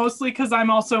 reasons, but mostly because I'm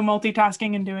also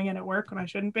multitasking and doing it at work when I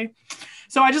shouldn't be.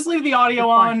 So I just leave the audio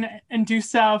on and do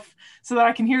stuff so that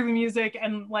I can hear the music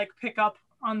and like pick up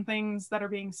on things that are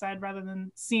being said rather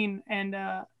than seen. And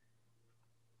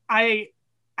I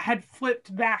had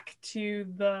flipped back to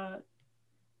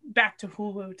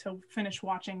Hulu to finish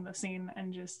watching the scene,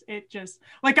 and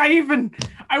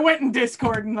I went in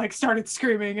Discord and like started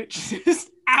screaming. It just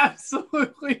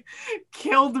absolutely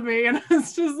killed me, and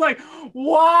it's just like,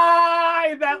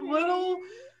 why that little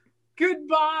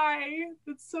goodbye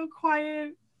that's so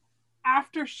quiet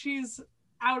after she's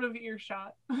out of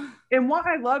earshot. And what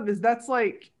I love is that's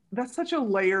such a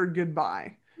layered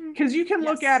goodbye, because you can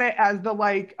look at it as the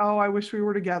like, oh, I wish we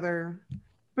were together.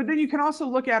 But then you can also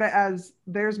look at it as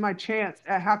there's my chance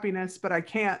at happiness, but I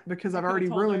can't because I've already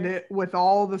ruined it with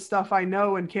all the stuff I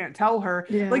know and can't tell her.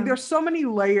 Yeah. Like there's so many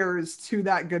layers to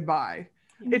that goodbye.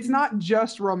 It's not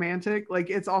just romantic. Like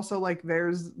it's also like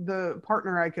there's the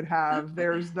partner I could have.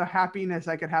 There's the happiness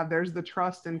I could have. There's the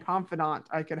trust and confidant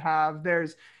I could have.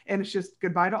 And it's just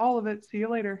goodbye to all of it. See you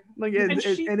later. Like it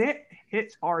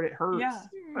hits hard. It hurts. Yeah.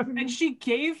 And she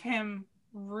gave him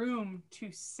room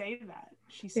to say that.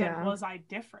 She said, Yeah. was I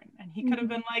different? And he could have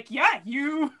been like, yeah,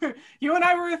 you and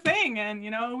I were a thing, and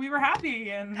we were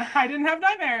happy, and I didn't have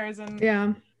nightmares, and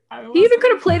yeah. He even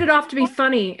could have played it off to be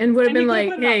funny and would have And been he like,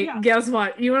 could've put it hey, up, yeah. guess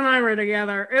what? You and I were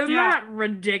together. Isn't Yeah. that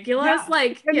ridiculous? Yeah.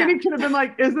 Like, And then he could have been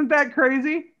like, isn't that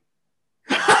crazy?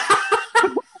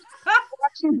 Watching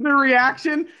the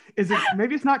reaction. Is it,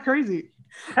 maybe it's not crazy.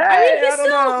 Hey, I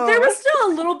mean, there was still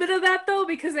a little bit of that though,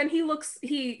 because then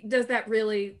he does that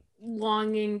really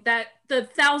longing, the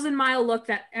 1,000-mile look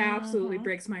that absolutely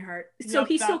breaks my heart. So Yep,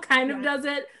 he still kind of yeah. does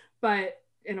it, but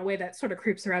in a way that sort of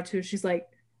creeps her out too. She's like,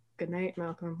 good night,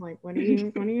 Malcolm. Like, what are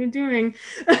you doing?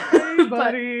 Hey,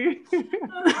 buddy.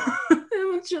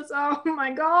 It was just, oh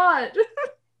my God.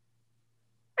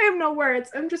 I have no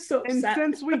words. I'm just so And upset.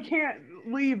 since we can't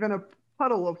leave in a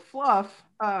puddle of fluff,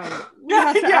 we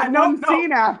have to add one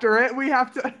scene after it. We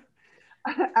have to,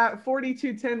 at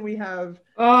 42:10, we have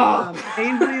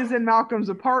Ainsley is in Malcolm's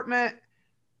apartment.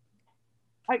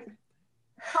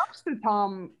 Props to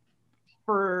Tom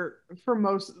for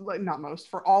most, like not most,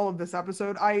 for all of this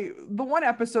episode. The one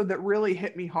episode that really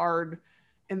hit me hard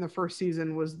in the first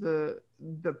season was the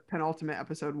penultimate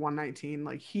episode, 119.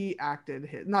 Like, he acted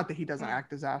not that he doesn't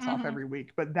act his ass off every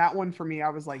week, but that one for me, I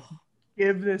was like,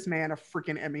 give this man a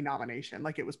freaking Emmy nomination.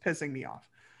 Like, it was pissing me off.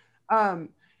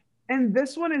 And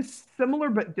this one is similar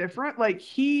but different. Like,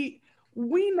 we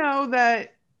know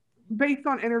that based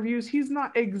on interviews, he's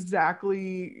not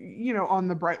exactly, on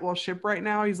the Brightwell ship right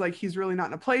now. He's really not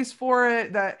in a place for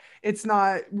it, that it's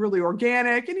not really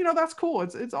organic. And, that's cool.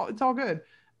 It's all good.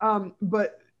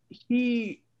 But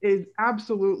he is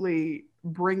absolutely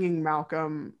bringing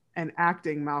Malcolm and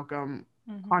acting Malcolm,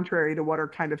 contrary to what are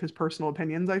kind of his personal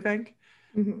opinions, I think.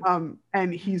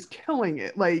 And he's killing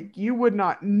it. Like, you would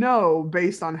not know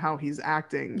based on how he's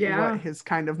acting what his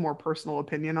kind of more personal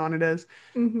opinion on it is.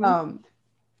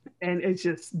 And it's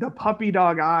just the puppy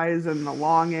dog eyes and the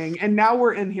longing. And now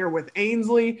we're in here with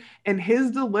Ainsley and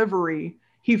his delivery.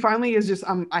 He finally is just,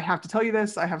 I have to tell you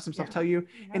this. I have some stuff to tell you.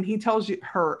 Yeah. And he tells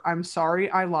her, I'm sorry,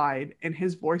 I lied. And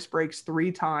his voice breaks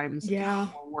 3 times. Yeah.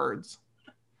 4 words.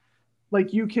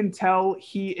 Like, you can tell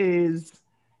he is,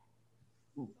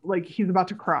 like, he's about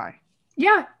to cry.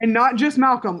 Yeah. And not just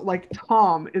Malcolm, like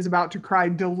Tom is about to cry,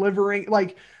 delivering,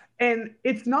 like, and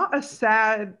it's not a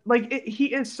sad, like,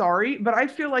 he is sorry, but I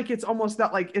feel like it's almost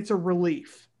that, like, it's a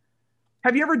relief.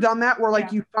 Have you ever done that where,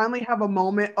 like, you finally have a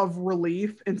moment of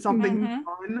relief in something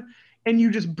fun and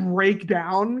you just break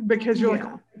down because you're like,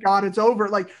 oh my God, it's over.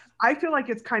 Like, I feel like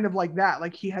it's kind of like that.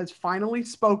 Like, he has finally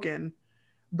spoken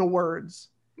the words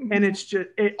and it's just,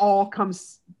 it all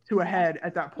comes to a head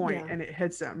at that point and it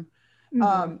hits him.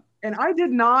 And I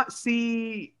did not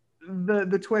see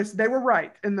the twist. They were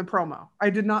right in the promo.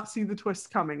 I did not see the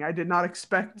twist coming. I did not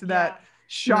expect that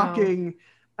shocking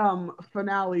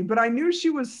finale, but I knew she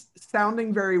was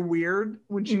sounding very weird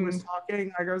when she was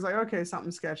talking. Like, I was like, okay,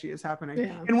 something sketchy is happening.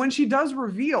 And when she does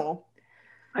reveal,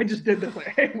 I just did this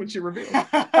like, when she reveals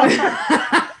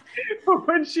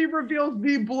when she reveals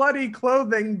the bloody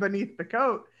clothing beneath the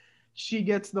coat, she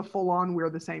gets the full-on "we're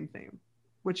the same" theme,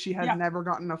 which she has never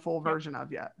gotten a full version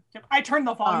of yet. I turned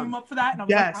the volume up for that, and I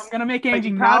was like, I'm gonna make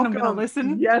Angie proud, and I'm gonna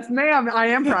listen. Yes, ma'am, I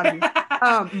am proud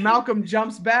of you. Malcolm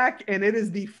jumps back, and it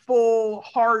is the full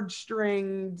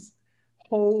hard-strings,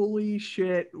 holy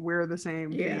shit, we're the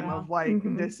same theme of, like,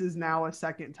 this is now a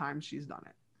second time she's done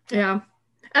it. Yeah.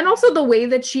 And also the way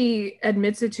that she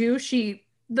admits it too,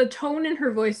 the tone in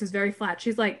her voice is very flat.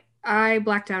 She's like, I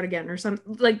blacked out again or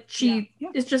something. Like, she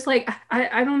is just like,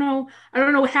 I don't know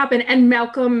what happened. And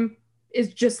Malcolm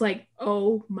is just like,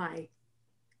 oh my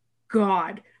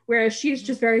God. Whereas she's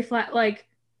just very flat, like,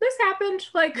 this happened.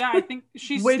 Like, yeah, I think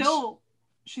she's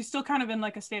still kind of in,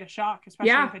 like, a state of shock,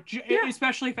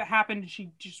 especially if it happened.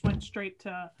 She just went straight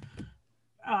to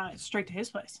his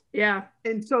place. Yeah.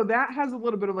 And so that has a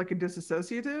little bit of, like, a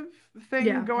disassociative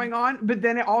thing going on, but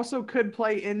then it also could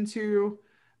play into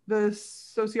the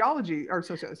sociology or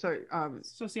sociopathy.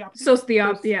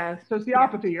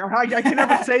 Or I can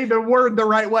never say the word the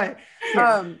right way.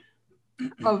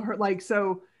 Of her, like,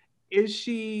 so is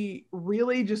she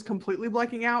really just completely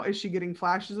blacking out? Is she getting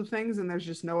flashes of things and there's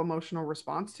just no emotional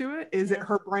response to it? Is it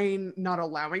her brain not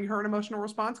allowing her an emotional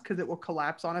response because it will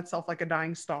collapse on itself like a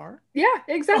dying star? Yeah,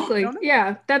 exactly.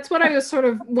 Yeah, that's what I was sort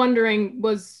of wondering.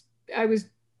 I was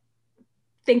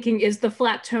thinking, is the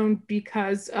flat tone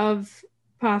because of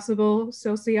possible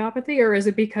sociopathy, or is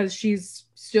it because she's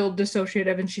still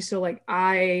dissociative and she's still like,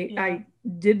 I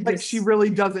did this? Like, she really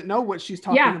doesn't know what she's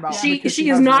talking about. She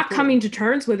is not coming to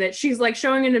terms with it. She's like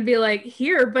showing him to be like,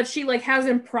 here, but she, like,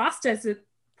 hasn't processed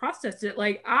it.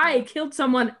 Like, I killed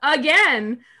someone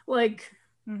again. Like,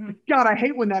 God, I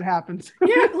hate when that happens.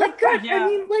 Yeah, like, God, Yeah. I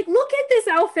mean, like, look at this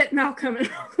outfit, Malcolm. And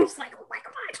Malcolm's like, oh my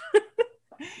God.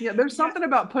 Yeah, there's something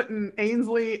about putting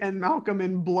Ainsley and Malcolm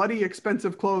in bloody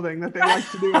expensive clothing that they like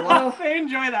to do a lot. They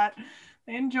enjoy that.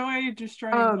 They enjoy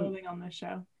destroying clothing on this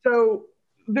show. So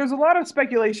there's a lot of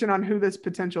speculation on who this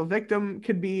potential victim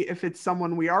could be, if it's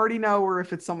someone we already know or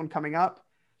if it's someone coming up.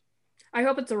 I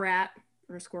hope it's a rat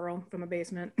or a squirrel from a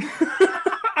basement.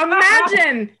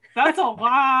 Imagine. That's a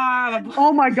lot of...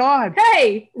 Oh my God.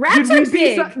 Hey, rats are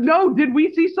big. Did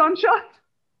we see Sunshine?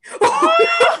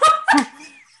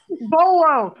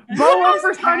 Bolo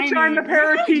for Sunshine, the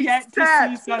parakeet. Yet to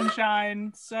see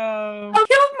Sunshine, so... I'll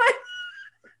kill my...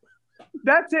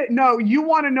 That's it. No, you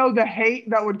want to know the hate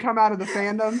that would come out of the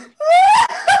fandom?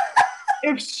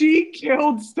 If she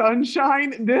killed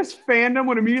Sunshine, this fandom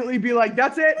would immediately be like,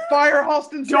 that's it, fire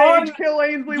Halston Sage, kill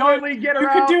Ainsley Whitley, get her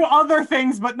out. You could do other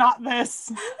things, but not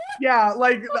this. Yeah,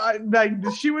 like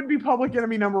she would be public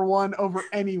enemy number one over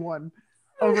anyone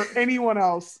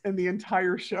else in the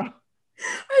entire show.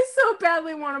 I so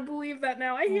badly want to believe that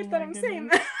now. I hate that I'm saying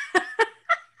that.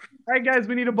 All right, guys,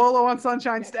 we need a bolo on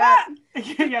Sunshine stat.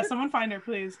 Yeah, someone find her,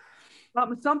 please.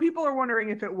 Some people are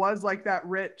wondering if it was like that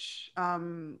rich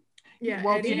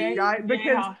wealthy guy,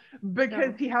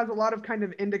 because he has a lot of kind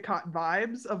of Endicott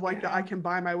vibes of like the I can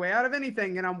buy my way out of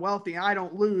anything and I'm wealthy, I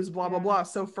don't lose, blah blah blah.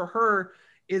 So for her,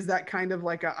 is that kind of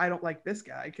like I don't like this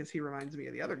guy because he reminds me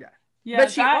of the other guy. Yeah,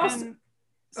 but she also...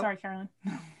 Sorry, Carolyn.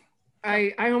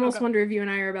 I almost wonder if you and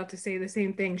I are about to say the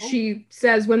same thing. She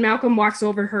says when Malcolm walks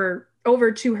over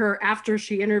to her after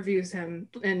she interviews him,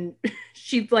 and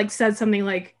she like said something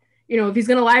like, you know, if he's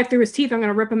gonna lie through his teeth, I'm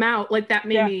gonna rip him out. Like that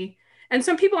made me. And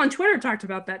some people on Twitter talked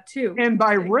about that too. And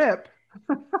by rip,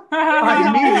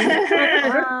 I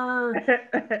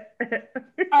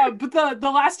mean. But the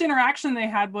last interaction they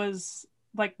had was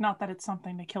like, not that it's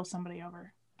something to kill somebody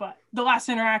over, but the last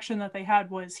interaction that they had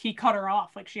was he cut her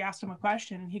off. Like she asked him a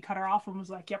question and he cut her off and was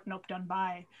like, yep, nope, done,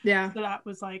 bye. Yeah. So that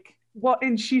was like... Well,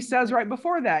 and she says right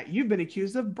before that, you've been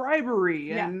accused of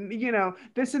bribery and, you know,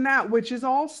 this and that, which is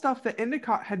all stuff that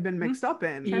Endicott had been mixed up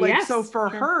in. Sure. Like, Yes. So for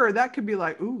her, that could be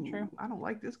like, ooh, I don't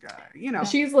like this guy, you know.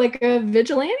 She's like a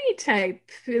vigilante type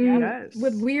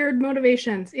with weird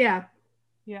motivations. Yeah.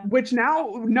 Yeah. Which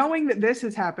now, knowing that this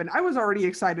has happened, I was already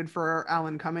excited for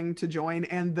Alan Cumming to join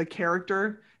and the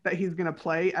character that he's going to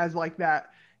play as like that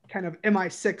kind of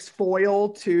MI6 foil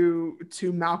to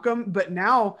Malcolm. But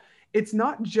now it's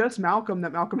not just Malcolm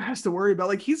that Malcolm has to worry about.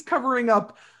 Like he's covering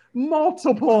up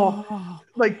multiple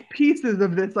like pieces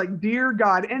of this, like, dear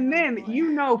God. And then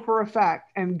you know for a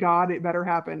fact, and God, it better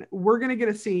happen, we're going to get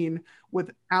a scene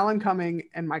with Alan Cumming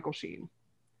and Michael Sheen.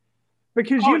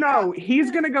 Because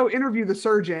he's going to go interview the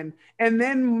surgeon, and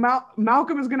then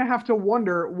Malcolm is going to have to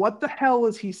wonder, what the hell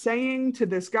is he saying to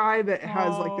this guy that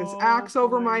has like this axe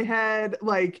over my head?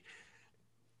 Like,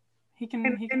 he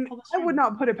can pull the string. I would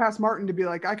not put it past Martin to be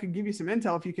like, I could give you some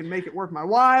intel if you can make it worth my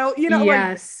while. You know,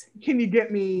 like, can you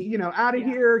get me, you know, out of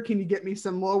here? Can you get me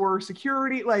some lower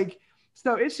security? Like,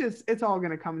 so it's all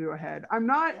going to come to a head.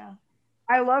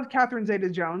 I love Catherine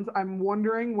Zeta-Jones. I'm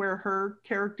wondering where her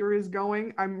character is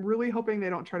going. I'm really hoping they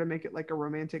don't try to make it like a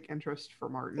romantic interest for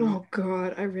Martin. Oh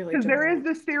God, I really don't. Because there is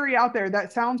this theory out there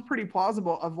that sounds pretty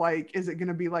plausible of like, is it going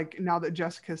to be like, now that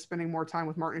Jessica's spending more time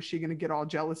with Martin, is she going to get all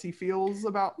jealousy feels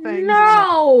about things?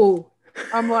 No!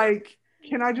 I'm like,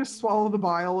 can I just swallow the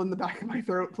bile in the back of my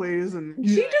throat, please? And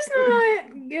she does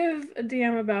not give a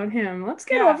damn about him. Let's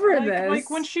get over this.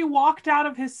 Like when she walked out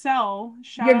of his cell,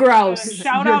 shout out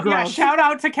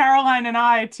to Caroline and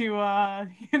I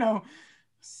to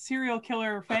serial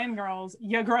killer fangirls.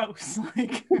 You're gross.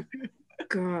 Like,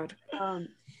 God.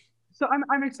 So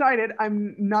I'm excited.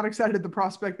 I'm not excited at the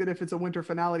prospect that if it's a winter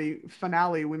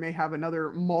finale, we may have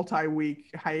another multi-week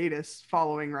hiatus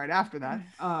following right after that.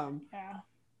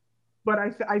 But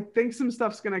I think some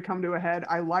stuff's going to come to a head.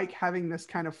 I like having this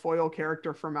kind of foil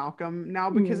character for Malcolm now,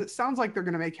 because it sounds like they're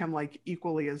going to make him like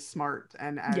equally as smart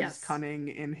and as cunning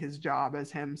in his job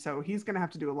as him. So he's going to have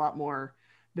to do a lot more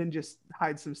than just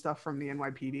hide some stuff from the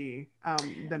NYPD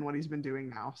than what he's been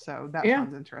doing now. So that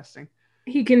sounds interesting.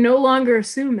 He can no longer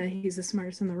assume that he's the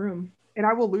smartest in the room. And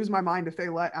I will lose my mind if they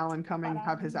let Alan Cumming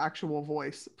have his actual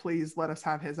voice. Please let us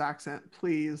have his accent,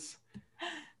 please.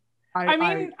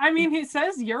 I mean, he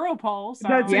says Europol. So.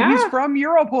 He's from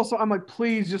Europol, so I'm like,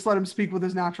 please just let him speak with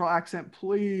his natural accent,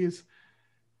 please.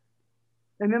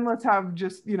 And then let's have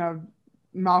just, you know,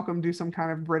 Malcolm do some kind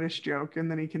of British joke,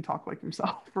 and then he can talk like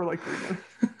himself for like 3 minutes.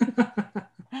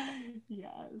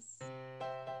 Yes.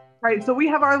 All right, so we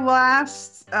have our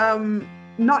last,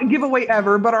 not giveaway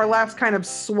ever, but our last kind of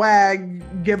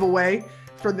swag giveaway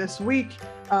for this week.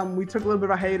 We took a little bit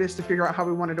of a hiatus to figure out how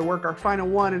we wanted to work our final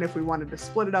one and if we wanted to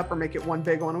split it up or make it one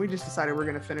big one. We just decided we're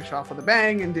going to finish off with a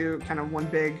bang and do kind of one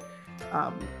big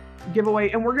giveaway.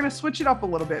 And we're going to switch it up a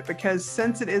little bit because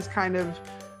since it is kind of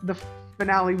the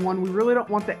finale one, we really don't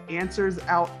want the answers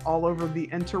out all over the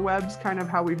interwebs, kind of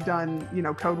how we've done,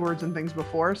 code words and things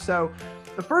before. So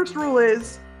the first rule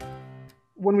is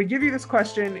when we give you this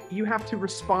question, you have to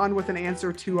respond with an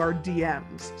answer to our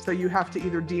DMs. So you have to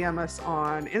either DM us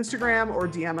on Instagram or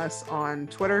DM us on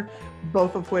Twitter,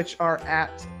 both of which are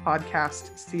at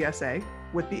podcast CSA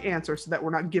with the answer so that we're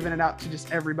not giving it out to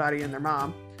just everybody and their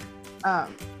mom.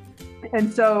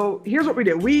 And so here's what we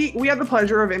did. We had the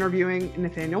pleasure of interviewing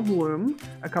Nathaniel Bloom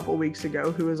a couple weeks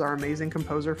ago, who is our amazing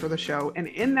composer for the show. And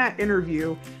in that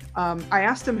interview, I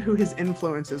asked him who his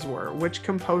influences were, which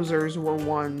composers were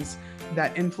ones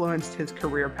that influenced his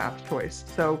career path choice.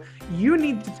 So you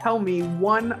need to tell me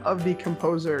one of the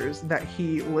composers that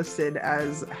he listed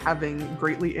as having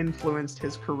greatly influenced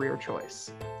his career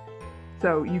choice.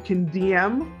 So you can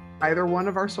DM either one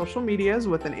of our social medias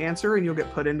with an answer and you'll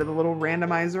get put into the little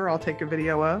randomizer I'll take a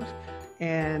video of.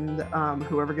 And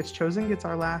whoever gets chosen gets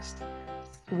our last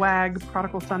swag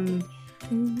Prodigal Son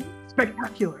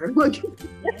spectacular.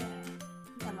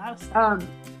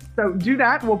 So do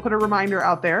that. We'll put a reminder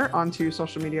out there onto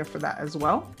social media for that as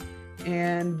well.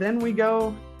 And then we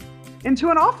go into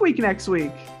an off week next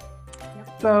week.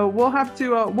 So we'll have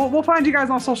to, we'll find you guys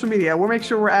on social media. We'll make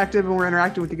sure we're active and we're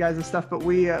interacting with you guys and stuff, but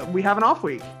we have an off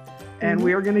week. And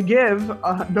we are going to give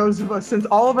those of us, since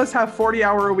all of us have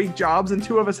 40-hour-a-week jobs and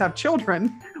 2 of us have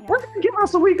children, we're going to give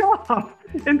us a week off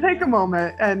and take a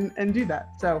moment and do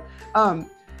that. So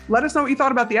let us know what you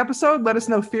thought about the episode. Let us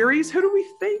know theories. Who do we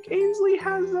think Ainsley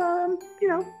has,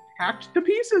 hacked to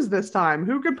pieces this time?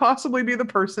 Who could possibly be the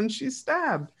person she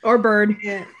stabbed? Or bird.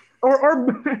 Yeah. Or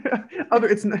other.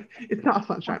 It's not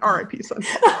Sunshine. R.I.P.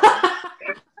 Sunshine.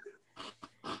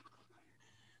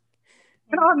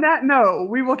 And on that note,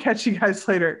 we will catch you guys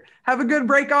later. Have a good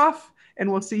break off,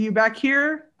 and we'll see you back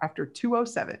here after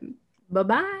 2:07.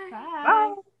 Bye-bye.